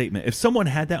bold statement. If someone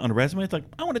had that on a resume, it's like,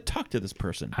 I want to talk to this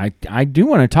person. I do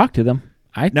want to talk to them.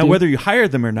 Now, whether you hire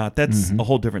them or not, that's a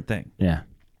whole different thing. Yeah.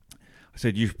 I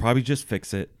said, you should probably just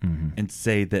fix it and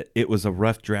say that it was a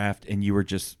rough draft and you were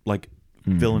just like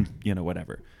filling,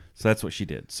 whatever. So that's what she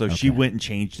did. So she went and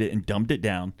changed it and dumbed it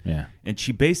down. Yeah. And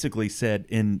she basically said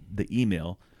in the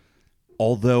email,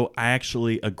 although I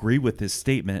actually agree with this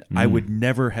statement, I would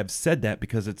never have said that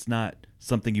because it's not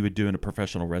something you would do in a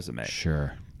professional resume.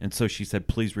 Sure. And so she said,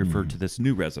 please refer to this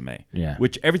new resume. Yeah.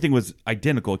 Which everything was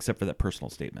identical except for that personal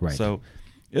statement. Right. So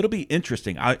it'll be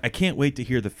interesting. I can't wait to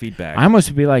hear the feedback. I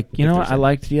must be like, you know what? I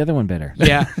liked the other one better.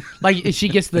 Yeah. Like if she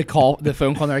gets the phone call, and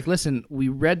they're like, listen, we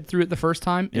read through it the first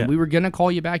time and we were going to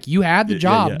call you back. You had the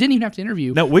job. Didn't even have to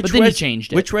interview. Now, but then you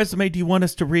changed it. Which resume do you want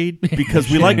us to read? Because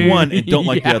we like one and don't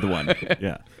like the other one.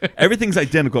 Yeah. Everything's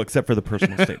identical except for the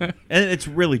personal statement. And it's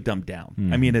really dumbed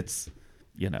down. I mean, it's,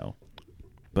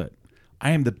 but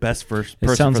I am the best person. It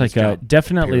sounds for like this job,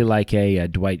 definitely period. like a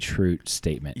Dwight Schrute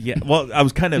statement. Yeah. Well, I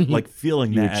was kind of like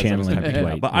feeling You that were as I was channeling typing it out,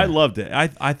 Dwight, but yeah. I loved it.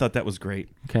 I thought that was great.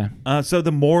 Okay. So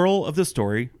the moral of the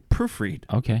story, proofread.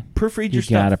 Okay. Proofread your You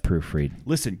stuff. gotta proofread.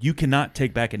 Listen, you cannot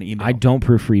take back an email. I don't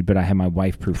proofread, but I have my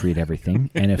wife proofread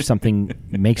everything. And if something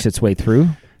makes its way through,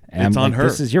 It's on her.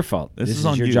 This is your fault. This is is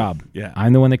on your you. job. Yeah.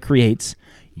 I'm the one that creates.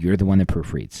 You're the one that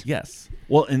proofreads. Yes.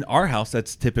 Well, in our house,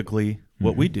 that's typically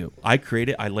what we do. I create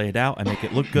it, I lay it out, I make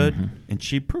it look good, and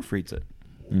she proofreads it.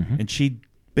 And she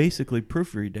basically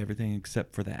proofread everything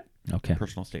except for that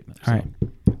personal statement. All right.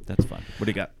 That's fun. What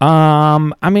do you got?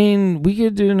 I mean, we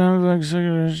could do another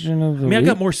suggestion of the I week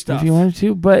got more stuff. if you wanted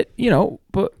to, but you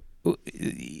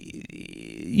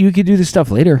could do this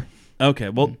stuff later. Okay.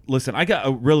 Well, listen, I got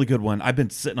a really good one. I've been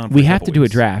sitting on. For We a have couple to do a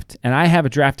weeks. draft, and I have a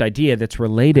draft idea that's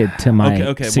related to my Okay, well,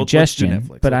 let's do suggestion,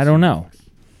 Netflix. but I Let's don't do know.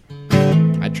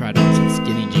 I tried on some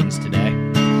skinny jeans today.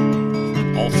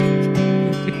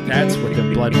 That's what the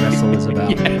blood vessel is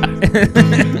about.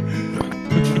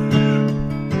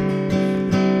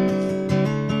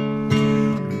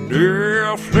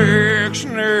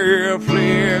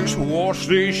 Netflix, watch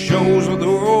these shows with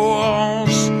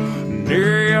us.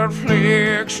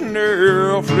 Netflix,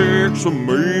 or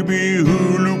maybe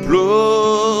Hulu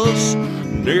Plus.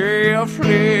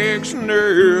 Netflix,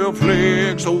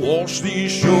 watch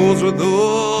these shows with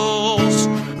us.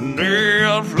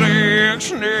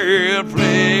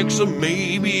 Netflix, or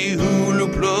maybe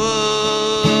Hulu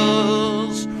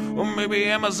Plus. Or maybe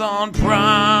Amazon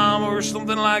Prime or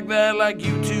something like that, like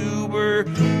YouTube. Or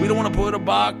we don't want to put a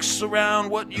box around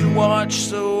what you watch,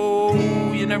 so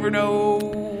you never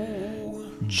know.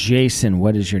 Jason,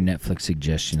 what is your Netflix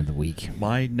suggestion of the week?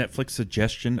 My Netflix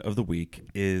suggestion of the week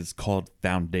is called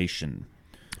Foundation.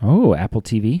 Oh, Apple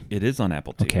TV? It is on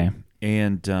Apple TV. Okay.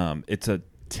 And it's a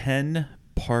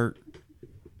 10-part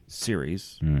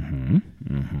series.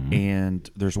 And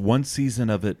there's one season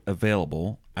of it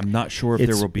available. I'm not sure if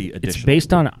there will be additional. It's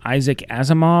based on Isaac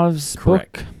Asimov's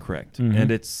book. Correct.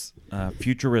 And it's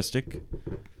futuristic.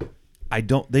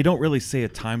 They don't really say a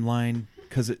timeline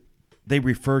because they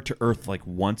refer to Earth like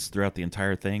once throughout the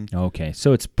entire thing. Okay,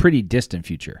 so it's pretty distant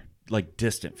future. Like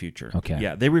distant future. Okay.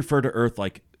 Yeah, they refer to Earth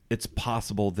like it's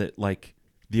possible that like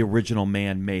the original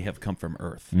man may have come from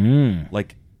Earth.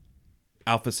 Like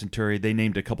Alpha Centauri, they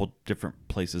named a couple different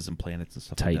places and planets and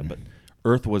stuff Titan. like that. But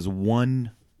Earth was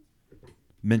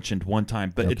mentioned one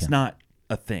time, but it's not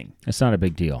a thing. It's not a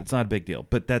big deal. It's not a big deal.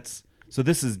 But so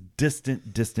this is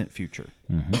distant future.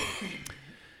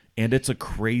 And it's a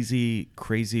crazy,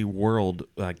 crazy world,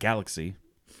 galaxy,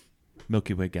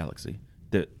 Milky Way galaxy,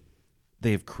 that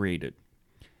they have created.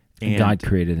 And God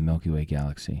created the Milky Way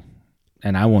galaxy.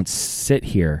 And I won't sit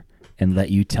here and let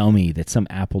you tell me that some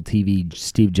Apple TV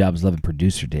Steve Jobs loving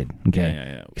producer did. Okay.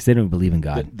 Yeah. Because they don't believe in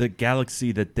God. The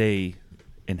galaxy that they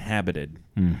inhabited,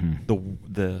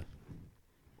 the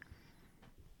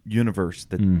universe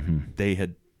that they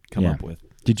had come up with.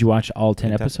 Did you watch all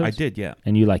 10 episodes? I did, yeah.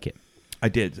 And you like it? I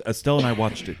did. Estelle and I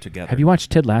watched it together. Have you watched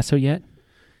Ted Lasso yet?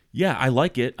 Yeah, I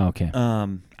like it. Okay. I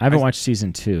haven't watched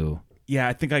season 2. Yeah,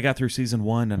 I think I got through season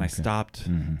 1 and I stopped,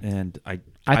 and I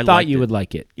thought liked you it. would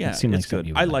like it. Yeah, it seemed it's like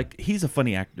something good. you would like. He's a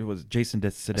funny actor. It was Jason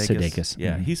Sudeikis.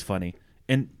 Yeah, he's funny,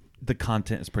 and the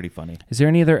content is pretty funny. Is there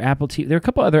any other Apple TV? There are a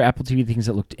couple other Apple TV things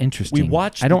that looked interesting. We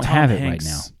watched. I don't the have Tom it Hanks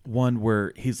right now. one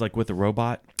where he's like with a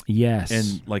robot. Yes.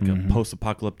 in like a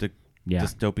post-apocalyptic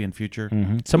dystopian future.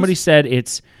 Somebody said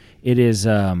it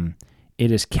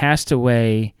is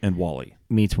Castaway And Wall-E.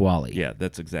 meets Wall-E. Yeah,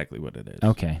 that's exactly what it is.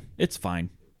 Okay. It's fine.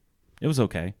 It was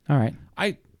okay. All right.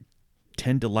 I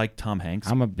tend to like Tom Hanks.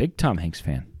 I'm a big Tom Hanks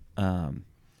fan.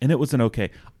 And it was an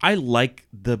okay. I like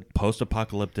the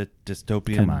post-apocalyptic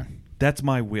dystopian. Come on. That's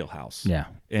my wheelhouse. Yeah.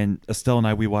 And Estelle and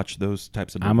I, we watch those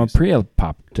types of movies. I'm a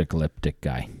pre-apocalyptic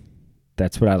guy.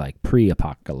 That's what I like,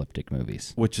 pre-apocalyptic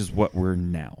movies. Which is what we're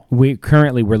now. We're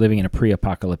living in a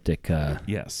pre-apocalyptic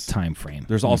Yes. time frame.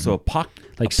 There's also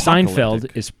like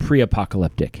Seinfeld is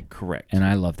pre-apocalyptic. Correct. And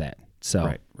I love that. So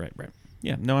Right.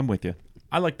 Yeah, no, I'm with you.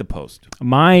 I like the post.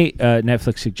 My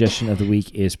Netflix suggestion of the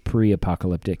week is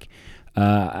pre-apocalyptic.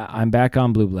 I'm back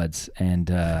on Blue Bloods, and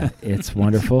it's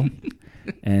wonderful.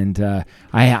 And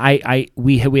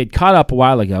we had caught up a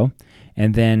while ago,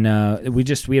 and then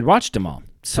we had watched them all.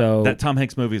 So that Tom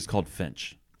Hanks movie is called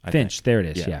Finch. I think. There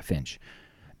it is. Yeah, Finch.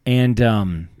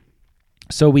 And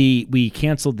so we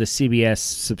canceled the CBS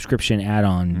subscription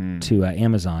add-on to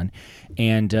Amazon,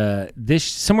 and this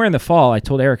somewhere in the fall, I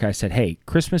told Erica, I said, "Hey,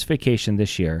 Christmas vacation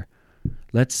this year,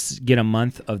 let's get a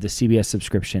month of the CBS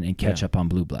subscription and catch up on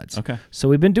Blue Bloods." Okay. So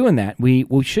we've been doing that. We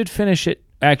should finish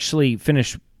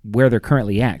where they're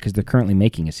currently at because they're currently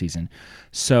making a season.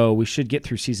 So we should get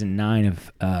through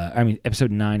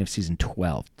episode 9 of season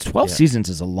 12. 12 seasons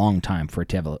is a long time for a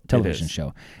television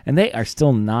show, and they are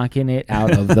still knocking it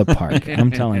out of the park.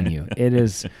 I'm telling you,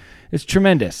 it's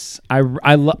tremendous.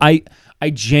 I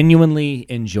genuinely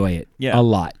enjoy it a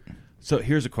lot. So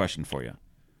here's a question for you.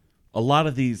 A lot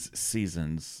of these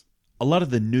seasons, a lot of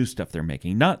the new stuff they're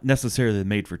making, not necessarily the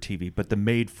made for TV, but the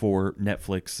made for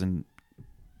Netflix and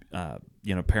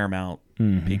Paramount,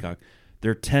 Peacock,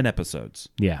 they're 10 episodes.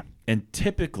 Yeah. And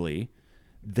typically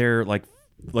they're like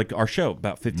our show,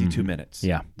 about 52 minutes.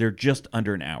 Yeah. They're just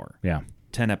under an hour. Yeah.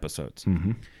 10 episodes.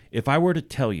 If I were to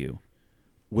tell you,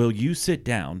 will you sit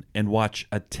down and watch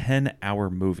a 10-hour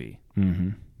movie?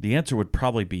 The answer would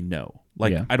probably be no.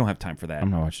 I don't have time for that.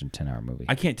 I'm not watching a 10-hour movie.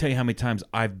 I can't tell you how many times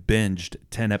I've binged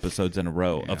 10 episodes in a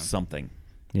row of something.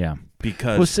 Yeah.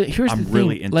 Because here's I'm the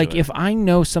really thing. into like it. if I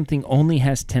know something only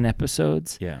has 10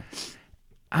 episodes,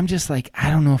 I'm just like, I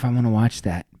don't know if I want to watch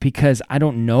that because I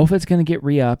don't know if it's going to get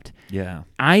re-upped. Yeah.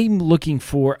 I'm looking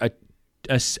for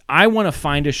I want to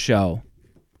find a show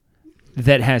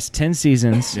that has 10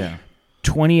 seasons,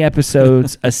 20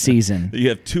 episodes a season. You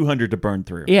have 200 to burn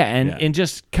through. Yeah, and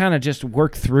just kind of just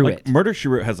work through it. Murder, She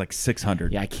Wrote has like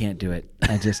 600. Yeah, I can't do it.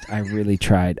 I really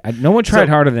tried. No one tried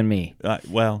harder than me.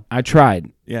 Well, I tried.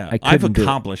 Yeah, I've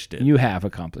accomplished it. You have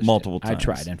accomplished multiple it. times. I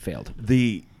tried and failed.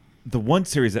 The one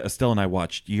series that Estelle and I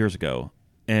watched years ago,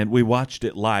 and we watched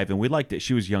it live, and we liked it.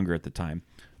 She was younger at the time.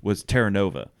 Was Terra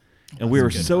Nova. And we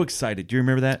were so excited. Do you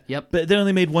remember that? Yep. But they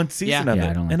only made one season of it.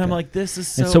 I don't like and I'm that. like, this is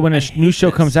so... And so when a new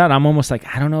show comes out, I'm almost like,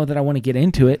 I don't know that I want to get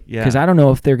into it because I don't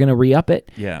know if they're going to re-up it.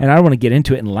 Yeah. And I don't want to get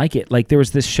into it and like it. Like there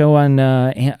was this show on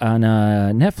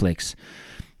Netflix.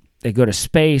 They go to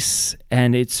space,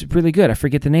 and it's really good. I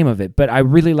forget the name of it, but I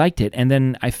really liked it. And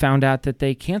then I found out that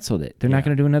they canceled it. They're not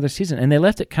going to do another season. And they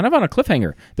left it kind of on a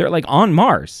cliffhanger. They're like on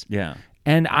Mars. Yeah.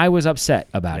 And I was upset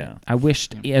about it. I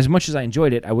wished, as much as I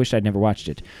enjoyed it, I wished I'd never watched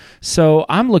it. So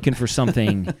I'm looking for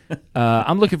something.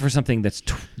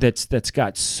 That's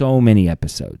got so many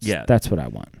episodes. Yeah, that's what I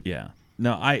want. Yeah.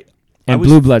 No, And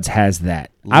Blue Bloods has that.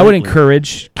 I would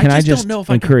encourage. Can I just don't know if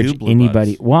I can encourage do Blue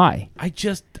anybody? Bloods. Why?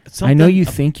 I know you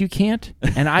think you can't,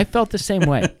 and I felt the same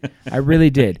way. I really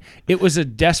did. It was a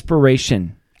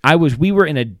desperation. We were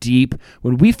in a deep,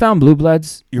 when we found Blue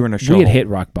Bloods, you were in a we had hit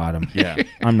rock bottom. Yeah.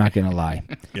 I'm not going to lie.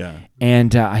 Yeah.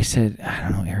 And I said, I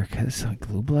don't know, Erica, this is like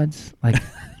Blue Bloods? Like,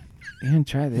 you didn't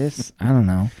try this? I don't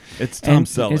know. It's Tom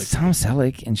Selleck. It's Tom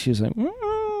Selleck. And she was like,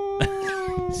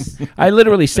 I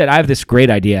literally said, I have this great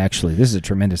idea, actually. This is a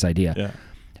tremendous idea. Yeah.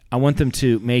 I want them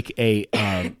to make a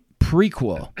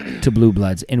prequel to Blue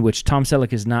Bloods in which Tom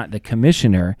Selleck is not the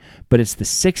commissioner, but it's the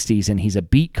 60s and he's a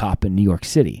beat cop in New York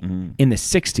City in the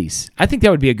 60s. I think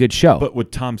that would be a good show. But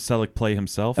would Tom Selleck play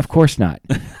himself? Of course not.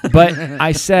 But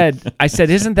I said,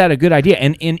 isn't that a good idea?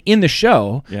 And in the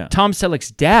show, Tom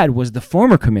Selleck's dad was the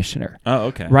former commissioner. Oh,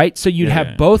 okay. Right? So you'd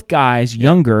have both guys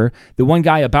younger, the one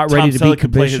guy about ready to Tom be Selleck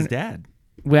could play his commissioner. dad.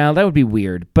 Well, that would be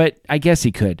weird, but I guess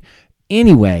he could.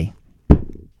 Anyway,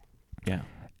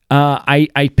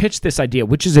 I pitched this idea,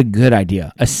 which is a good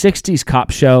idea. A 60s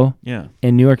cop show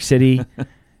in New York City.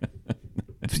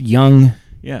 Young,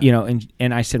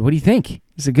 and I said, what do you think?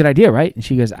 It's a good idea, right? And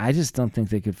she goes, I just don't think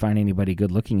they could find anybody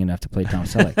good looking enough to play Tom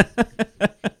Selleck.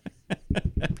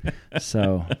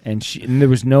 And there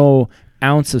was no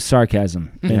ounce of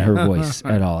sarcasm in her voice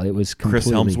at all. It was Chris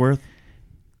completely...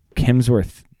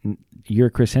 Hemsworth. You're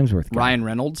a Chris Hemsworth guy. Ryan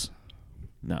Reynolds.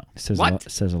 No. Says What?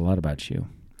 says a lot about you.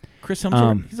 Chris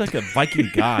Hemsworth, he's like a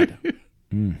Viking god.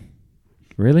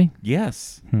 Really?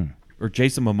 Yes. Or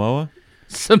Jason Momoa.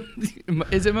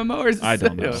 Is it Momoa or is it I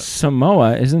don't know.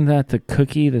 Samoa, isn't that the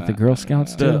cookie that the Girl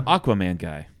Scouts do? The Aquaman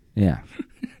guy. Yeah.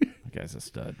 That guy's a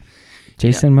stud.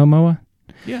 Jason Momoa?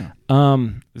 Yeah.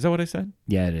 Is that what I said?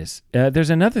 Yeah, it is. There's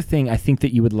another thing I think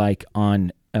that you would like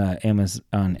on Amazon,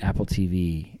 on Apple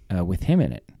TV with him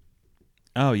in it.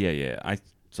 Oh, yeah. I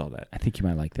saw that. I think you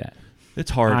might like that.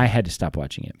 It's hard. I had to stop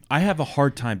watching it. I have a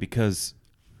hard time because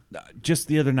just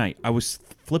the other night I was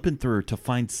flipping through to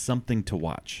find something to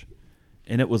watch,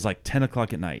 and it was like 10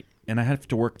 o'clock at night, and I have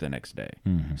to work the next day.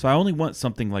 Mm-hmm. So I only want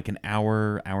something like an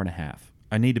hour and a half.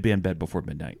 I need to be in bed before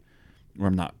midnight, or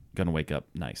I'm not going to wake up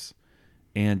nice.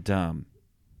 And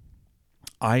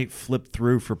I flipped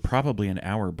through for probably an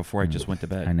hour before I just went to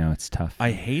bed. I know, it's tough.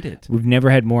 I hate it. We've never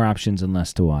had more options and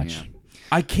less to watch. Yeah.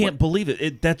 I can't believe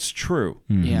it. That's true.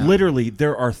 Yeah. Literally,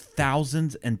 there are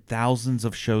thousands and thousands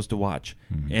of shows to watch,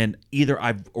 and either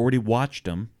I've already watched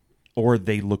them or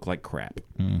they look like crap.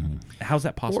 How's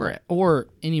that possible? Or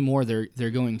anymore, they're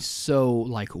going so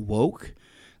like woke.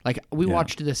 Like we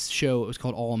watched this show. It was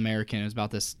called All American. It was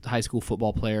about this high school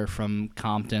football player from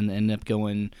Compton that ended up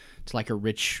going to like a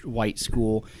rich white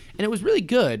school, and it was really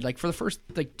good. Like for the first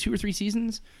like 2 or 3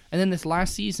 seasons, and then this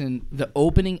last season, the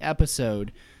opening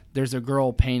episode, there's a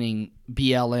girl painting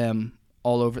BLM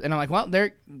all over, and I'm like, well,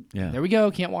 there we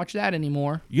go. Can't watch that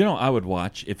anymore. You know, I would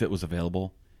watch if it was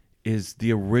available. Is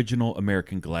the original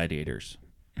American Gladiators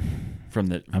from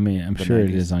the? I mean, I'm the sure 90s.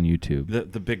 it is on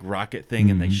YouTube. The big rocket thing,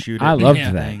 and they shoot it. I loved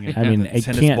and that. everything, I mean, the it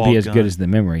tennis can't ball be as gun, good as the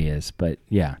memory is, but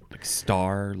yeah. like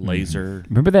star laser.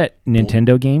 Remember that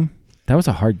Nintendo game? That was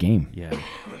a hard game. Yeah.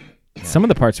 Some of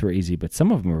the parts were easy, but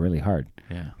some of them were really hard.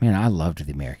 Yeah. Man, I loved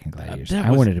the American Gladiators. that I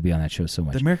was- wanted to be on that show so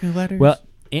much. The American Gladiators. Well,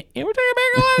 we're talking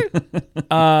American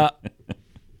Gladiators.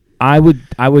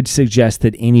 I would suggest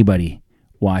that anybody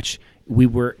watch. We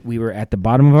were at the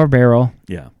bottom of our barrel.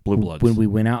 yeah, Blue Bloods. When we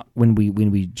went out, when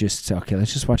we just said, okay,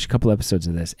 let's just watch a couple episodes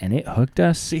of this, and it hooked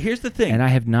us. See, here's the thing. And I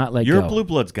have not let You're go. a Blue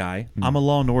Bloods guy. I'm a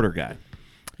Law and Order guy.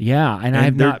 Yeah, and I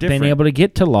have they're not been different. able to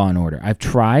get to Law and Order. I've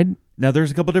tried. Now,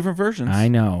 there's a couple different versions. I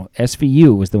know.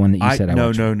 SVU was the one that you said I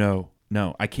watched.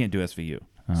 No. I can't do SVU.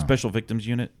 Special Victims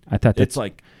Unit. I thought that's it's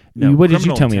like. No, what did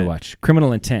you Criminal tell me to Intent. watch?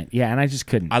 Criminal Intent. Yeah, and I just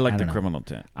couldn't. I like the don't know. Criminal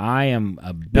Intent. I am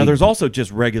a big... Now, there's also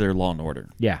just regular Law and Order.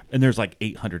 Yeah. And there's like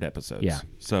 800 episodes. Yeah.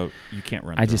 So you can't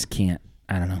run I through just can't.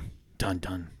 I don't know. them.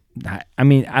 Dun. I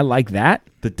mean, I like that.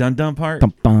 The dun part.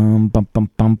 Bum, bum, bum, bum,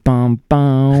 bum, bum,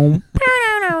 bum.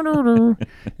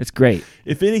 It's great.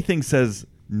 If anything says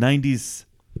 90s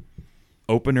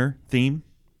opener theme,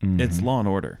 it's Law and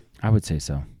Order. I would say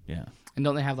so. Yeah. And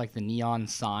don't they have like the neon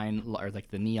sign or like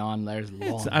the neon letters?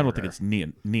 I don't think it's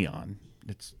neon.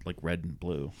 It's like red and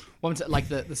blue. Well, it's like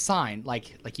the sign,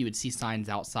 like you would see signs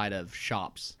outside of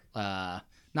shops. Not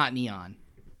neon.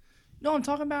 No, I'm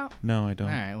talking about. No, I don't.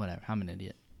 All right, whatever. I'm an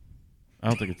idiot. I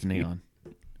don't think it's neon.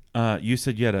 You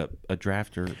said you had a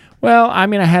draft or... Well, I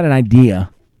mean, I had an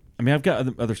idea. I mean, I've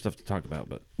got other stuff to talk about,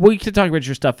 but... We could talk about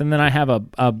your stuff, and then I have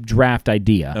a draft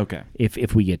idea. Okay.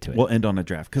 If we get to it. We'll end on a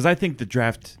draft, because I think the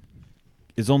draft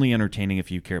is only entertaining if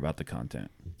you care about the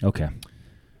content. Okay.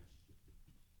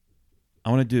 I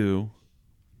want to do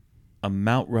a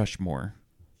Mount Rushmore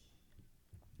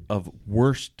of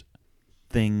worst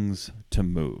things to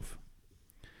move.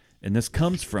 And this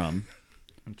comes from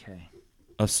Okay.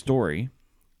 a story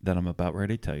that I'm about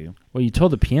ready to tell you. Well, you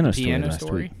told the piano story Piano last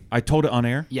story? week. I told it on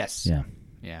air? Yes. Yeah.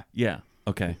 Yeah. Yeah.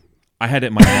 Okay. I had it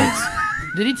in my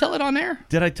notes. Did he tell it on air?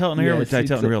 Did I tell it on air or Yes, did I he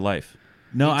tell it in told- real life?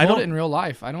 No, He I told don't. it in real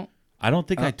life. I don't.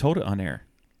 think I told it on air.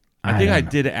 I think don't I know.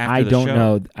 did it after I the don't show.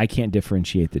 know. I can't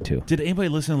differentiate the two. Did anybody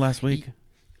listen last week?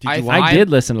 Did I- you watch? I did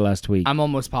listen to last week. I'm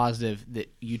almost positive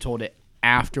that you told it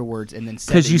afterwards and then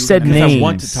said 'Cause that you were said gonna- Because names. I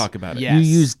want to talk about it. Yeah. You Yes.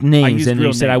 used I names, used and you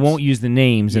real said I names. won't use the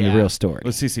names in the Yeah. real story. It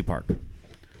was CC Park.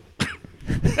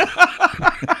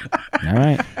 All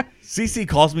right. CC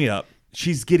calls me up.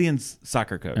 She's Gideon's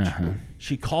soccer coach. Uh-huh.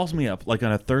 She calls me up like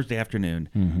on a Thursday afternoon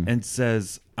Mm-hmm. and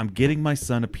says, "I'm getting my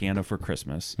son a piano for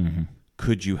Christmas. Mm-hmm.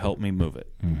 Could you help me move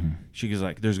it?" She goes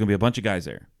like, "There's gonna be a bunch of guys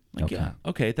there." I'm like, Okay. yeah,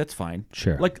 okay, that's fine.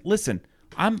 Sure. Like, listen,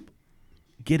 I'm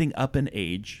getting up in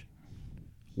age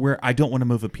where I don't want to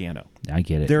move a piano. I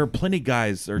get it. There are plenty of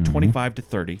guys that are Mm-hmm. 25 to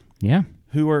 30 Yeah.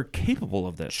 who are capable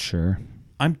of this. Sure.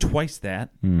 I'm twice that,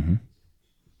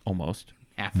 almost,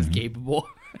 half as capable.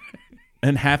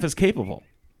 and half as capable.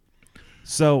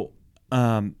 So,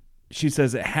 she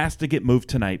says it has to get moved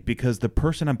tonight because the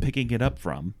person I'm picking it up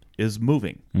from is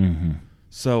moving. Mm-hmm.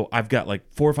 So I've got like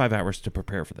 4 or 5 hours to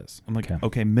prepare for this. I'm like,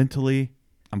 okay, mentally,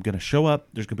 I'm going to show up.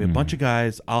 There's going to be a bunch of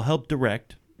guys. I'll help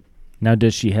direct. Now,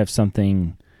 does she have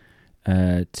something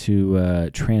to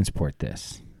transport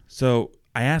this? So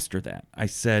I asked her that. I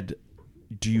said,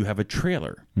 do you have a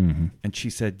trailer? Mm-hmm. And she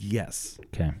said, yes.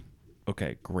 Okay.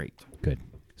 Okay, great. Good.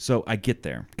 So I get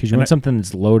there. Because you want something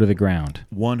that's low to the ground.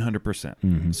 100%.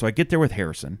 Mm-hmm. So I get there with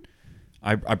Harrison.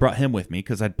 I brought him with me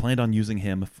because I'd planned on using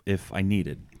him if I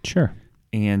needed. Sure.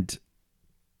 And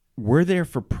we're there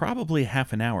for probably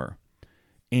half an hour.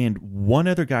 And one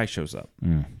other guy shows up.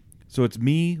 Mm. So it's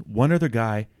me, one other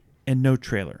guy, and no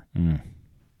trailer. Mm.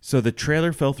 So the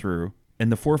trailer fell through,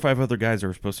 and the 4 or 5 other guys that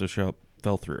were supposed to show up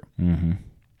fell through. Mm-hmm.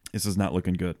 This is not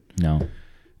looking good. No.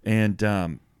 And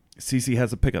Cece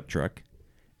has a pickup truck,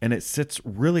 and it sits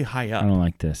really high up. I don't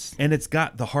like this. And it's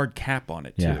got the hard cap on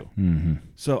it, Yeah. too. Mm-hmm.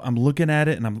 So I'm looking at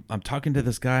it, and I'm talking to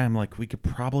this guy. I'm like, we could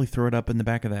probably throw it up in the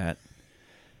back of that.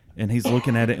 And he's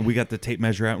looking at it, and we got the tape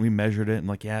measure out, and we measured it, and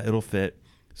like, yeah, it'll fit.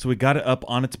 So we got it up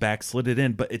on its back, slid it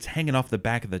in, but it's hanging off the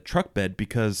back of the truck bed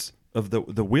because of the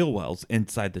wheel wells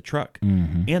inside the truck.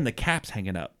 Mm-hmm. And the cap's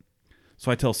hanging up.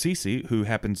 So I tell Cece, who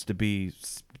happens to be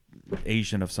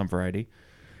Asian of some variety,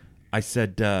 I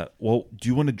said, well, do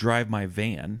you want to drive my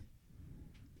van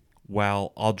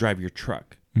while I'll drive your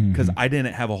truck? Because I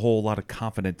didn't have a whole lot of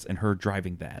confidence in her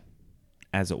driving that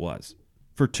as it was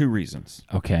for 2 reasons.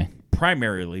 Okay.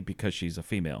 Primarily because she's a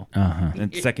female,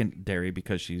 and secondary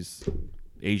because she's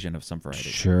Asian of some variety.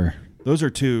 Sure. Those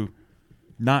are 2,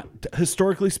 not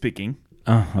historically speaking.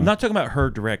 I'm not talking about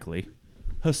her directly.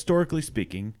 Historically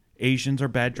speaking, Asians are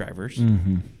bad drivers,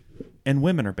 and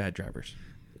women are bad drivers.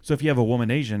 So if you have a woman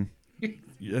Asian,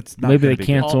 it's not maybe gonna they be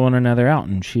cancel one another out,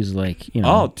 and she's like, you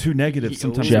know. Oh, 2 negatives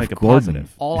sometimes Jeff make a Gordon.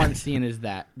 positive. All I'm seeing is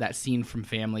that scene from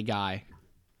Family Guy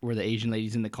where the Asian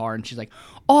lady's in the car and she's like,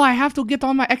 "Oh, I have to get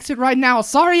on my exit right now.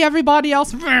 Sorry, everybody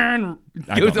else." Goes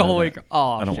the whole way.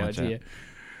 Oh, I don't watch Judge,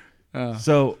 that.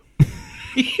 So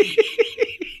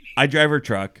I drive her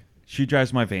truck. She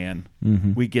drives my van.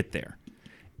 We get there.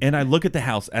 And I look at the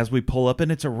house as we pull up,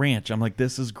 and it's a ranch. I'm like,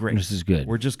 this is great. This is good.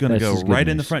 We're just going to This go is good right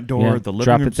in the news. front door. Yeah, The living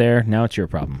drop room. it there. Now it's your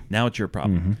problem. Now it's your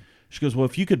problem. She goes, well,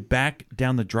 if you could back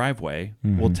down the driveway,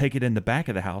 we'll take it in the back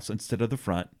of the house instead of the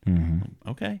front.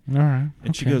 Okay. All right.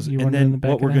 And she Okay. goes, You and want it in then the back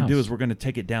what of we're the going to do house. is we're going to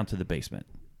take it down to the basement.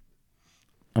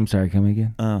 I'm sorry, come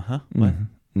again? What?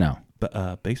 No.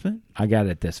 Basement? I got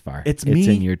it this far. It's me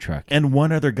in your truck. and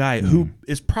one other guy who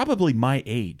is probably my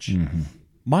age.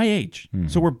 My age.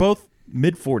 So we're both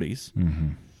mid-40s.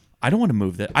 I don't want to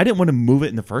move that. I didn't want to move it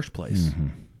in the first place,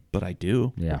 but I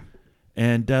do. Yeah.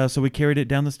 And so we carried it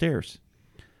down the stairs.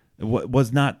 It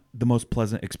was not the most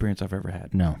pleasant experience I've ever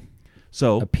had. No.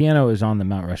 So A piano is on the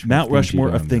Mount Rushmore.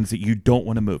 of things that you don't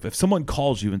want to move. If someone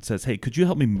calls you and says, hey, could you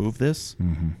help me move this?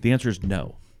 The answer is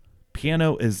no.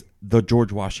 Piano is the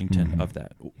George Washington of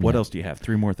that. What else do you have?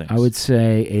 3 more things. I would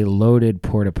say a loaded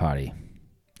porta potty.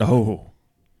 Oh,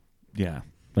 yeah.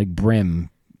 Like brimming.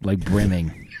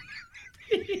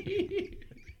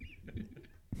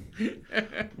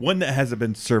 One that hasn't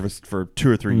been serviced for 2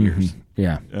 or 3 years.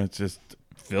 Yeah. It's just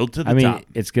filled to the I mean, top.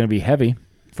 it's going to be heavy,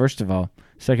 first of all.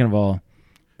 Second of all,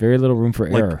 very little room for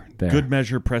Like error there. good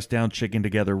measure, pressed down, chicken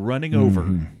together, running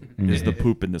over is the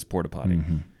poop in this porta potty.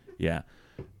 Yeah.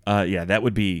 That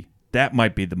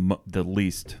might be the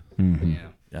least.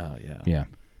 Yeah. Yeah.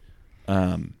 We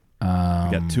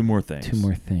got 2 more things. 2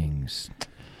 more things.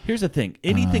 Here's the thing.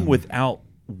 Anything without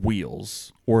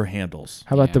wheels or handles.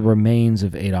 How about the remains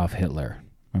of Adolf Hitler?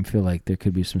 I feel like there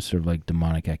could be some sort of like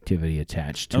demonic activity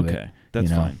attached to it. Okay, that's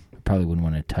you know? fine. I probably wouldn't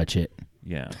want to touch it.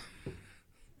 Yeah.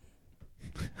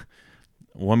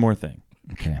 One more thing.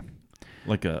 Okay.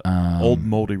 Like a old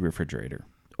moldy refrigerator.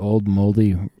 Old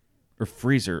moldy. Or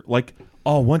freezer. Like,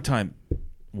 one time,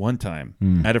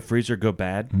 I had a freezer go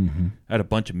bad. I had a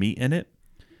bunch of meat in it.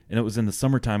 And it was in the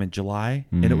summertime in July.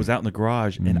 And it was out in the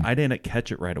garage. And I didn't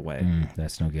catch it right away.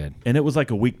 That's no good. And it was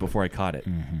like a week before I caught it.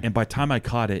 And by the time I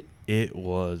caught it, it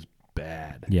was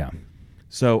bad. Yeah.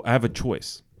 So I have a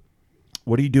choice.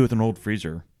 What do you do with an old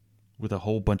freezer with a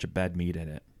whole bunch of bad meat in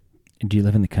it? Do you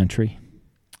live in the country?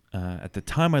 At the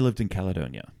time, I lived in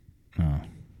Caledonia. Oh,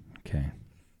 okay.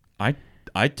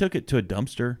 I took it to a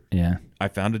dumpster. Yeah. I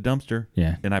found a dumpster.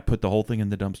 Yeah. And I put the whole thing in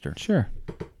the dumpster. Sure.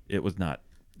 It was not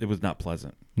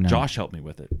pleasant. No. Josh helped me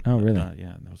with it. Oh, really?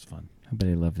 Yeah, that was fun. I bet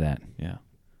I love that. Yeah.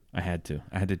 I had to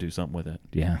do something with it.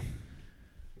 Yeah.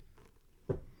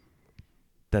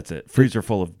 That's it. Freezer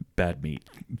full of bad meat.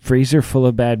 Freezer full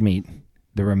of bad meat.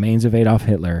 The remains of Adolf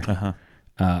Hitler. Uh-huh.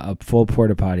 A full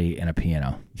porta potty and a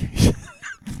piano.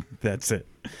 That's it.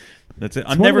 It's I'm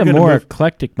one never of the going to more move.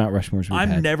 eclectic Mount Rushmores we've I'm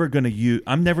had. never going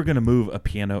to move a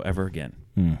piano ever again.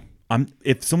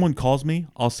 If someone calls me,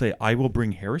 I'll say I will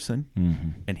bring Harrison,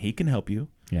 and he can help you.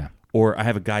 Yeah. Or I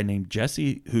have a guy named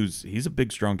Jesse he's a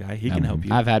big, strong guy. He can help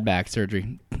you. I've had back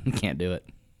surgery. Can't do it.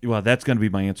 Well, that's going to be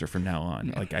my answer from now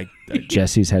on. Like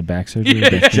Jesse's had back surgery.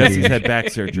 Jesse's had back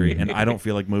surgery, and I don't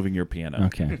feel like moving your piano.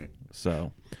 Okay.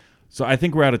 So I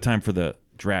think we're out of time for the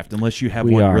draft, unless you have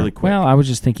We one are. really quick. Well, I was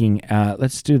just thinking,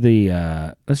 let's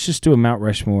just do a Mount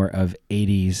Rushmore of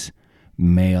 80s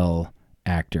male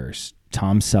actors.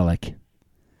 Tom Selleck.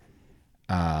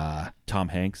 Tom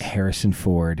Hanks. Harrison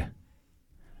Ford.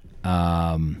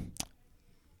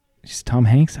 Is Tom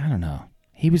Hanks? I don't know.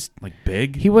 He was Like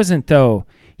big? He wasn't though.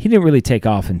 He didn't really take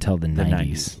off until the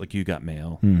 90s. Like You Got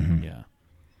Mail. Mhm. Yeah.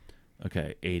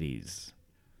 Okay, 80s.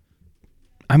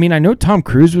 I mean, I know Tom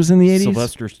Cruise was in the 80s.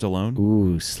 Sylvester Stallone.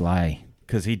 Ooh, Sly.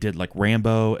 Because he did like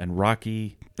Rambo and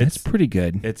Rocky. That's pretty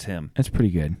good. It's him. That's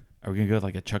pretty good. Are we going to go with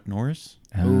like a Chuck Norris?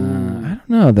 I don't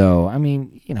know though. I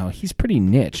mean, he's pretty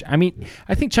niche. I mean,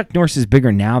 I think Chuck Norris is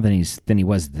bigger now than he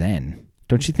was then.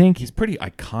 Don't you think? He's pretty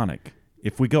iconic.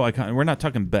 If we go iconic, we're not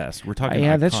talking best. We're talking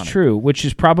yeah, iconic. that's true. Which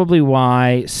is probably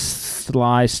why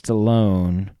Sly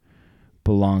Stallone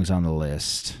belongs on the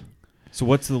list. So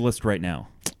what's the list right now?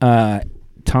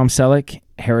 Tom Selleck,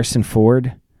 Harrison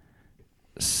Ford,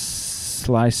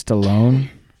 Sly Stallone.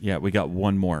 Yeah, we got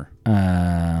one more.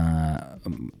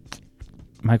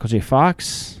 Michael J.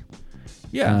 Fox.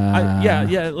 Yeah,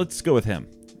 yeah. Let's go with him.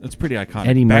 That's pretty iconic.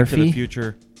 Eddie Back Murphy. to the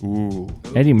Future. Ooh.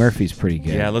 Eddie Murphy's pretty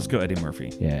good. Yeah, let's go Eddie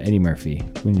Murphy. Yeah, Eddie Murphy.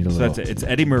 We need a So little. that's it. It's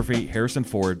Eddie Murphy, Harrison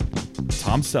Ford,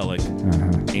 Tom Selleck,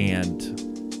 and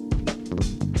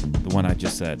the one I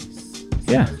just said.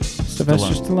 Yeah,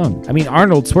 Sylvester Stallone. I mean,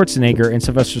 Arnold Schwarzenegger and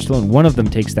Sylvester Stallone, one of them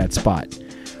takes that spot.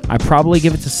 I probably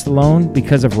give it to Stallone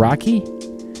because of Rocky.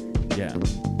 Yeah.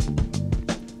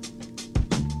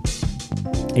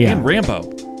 Yeah. And Rambo.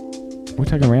 We're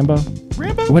talking Rambo?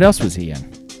 Rambo? What else was he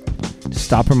in?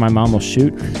 Stop or My Mom Will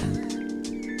Shoot?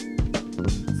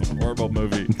 It's a horrible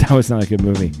movie. That was not a good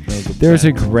movie. There was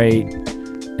a great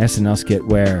SNL skit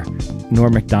where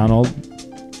Norm Macdonald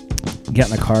got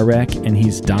in a car wreck and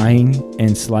he's dying,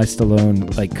 and Sly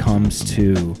Stallone comes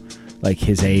to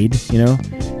his aid,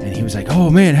 and he was like, "Oh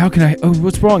man, how can I? Oh,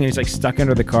 what's wrong?" And he's stuck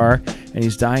under the car and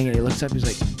he's dying, and he looks up, he's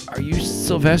like, "Are you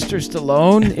Sylvester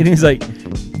Stallone?" And he's like,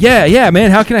 "Yeah,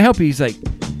 man, how can I help you?" He's like,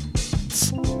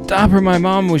 "Stop or My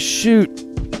Mom Will Shoot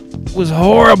was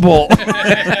horrible."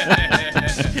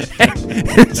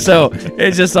 So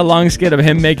it's just a long skit of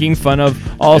him making fun of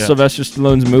all Sylvester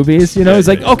Stallone's movies. He's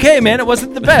like, "Okay, man, it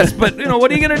wasn't the best, but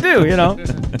what are you gonna do?"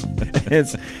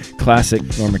 It's classic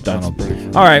Norm Macdonald.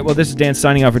 All right, well, this is Dan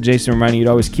signing off for Jason, reminding you to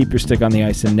always keep your stick on the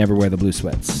ice and never wear the blue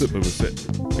sweats.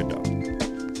 Good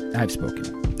dog. I've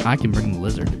spoken. I can bring the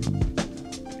lizard.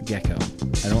 Gecko.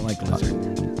 I don't like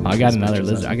lizard. I got another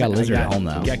lizard. I got a lizard at home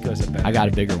though. Gecko's a better. I got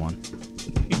a bigger one.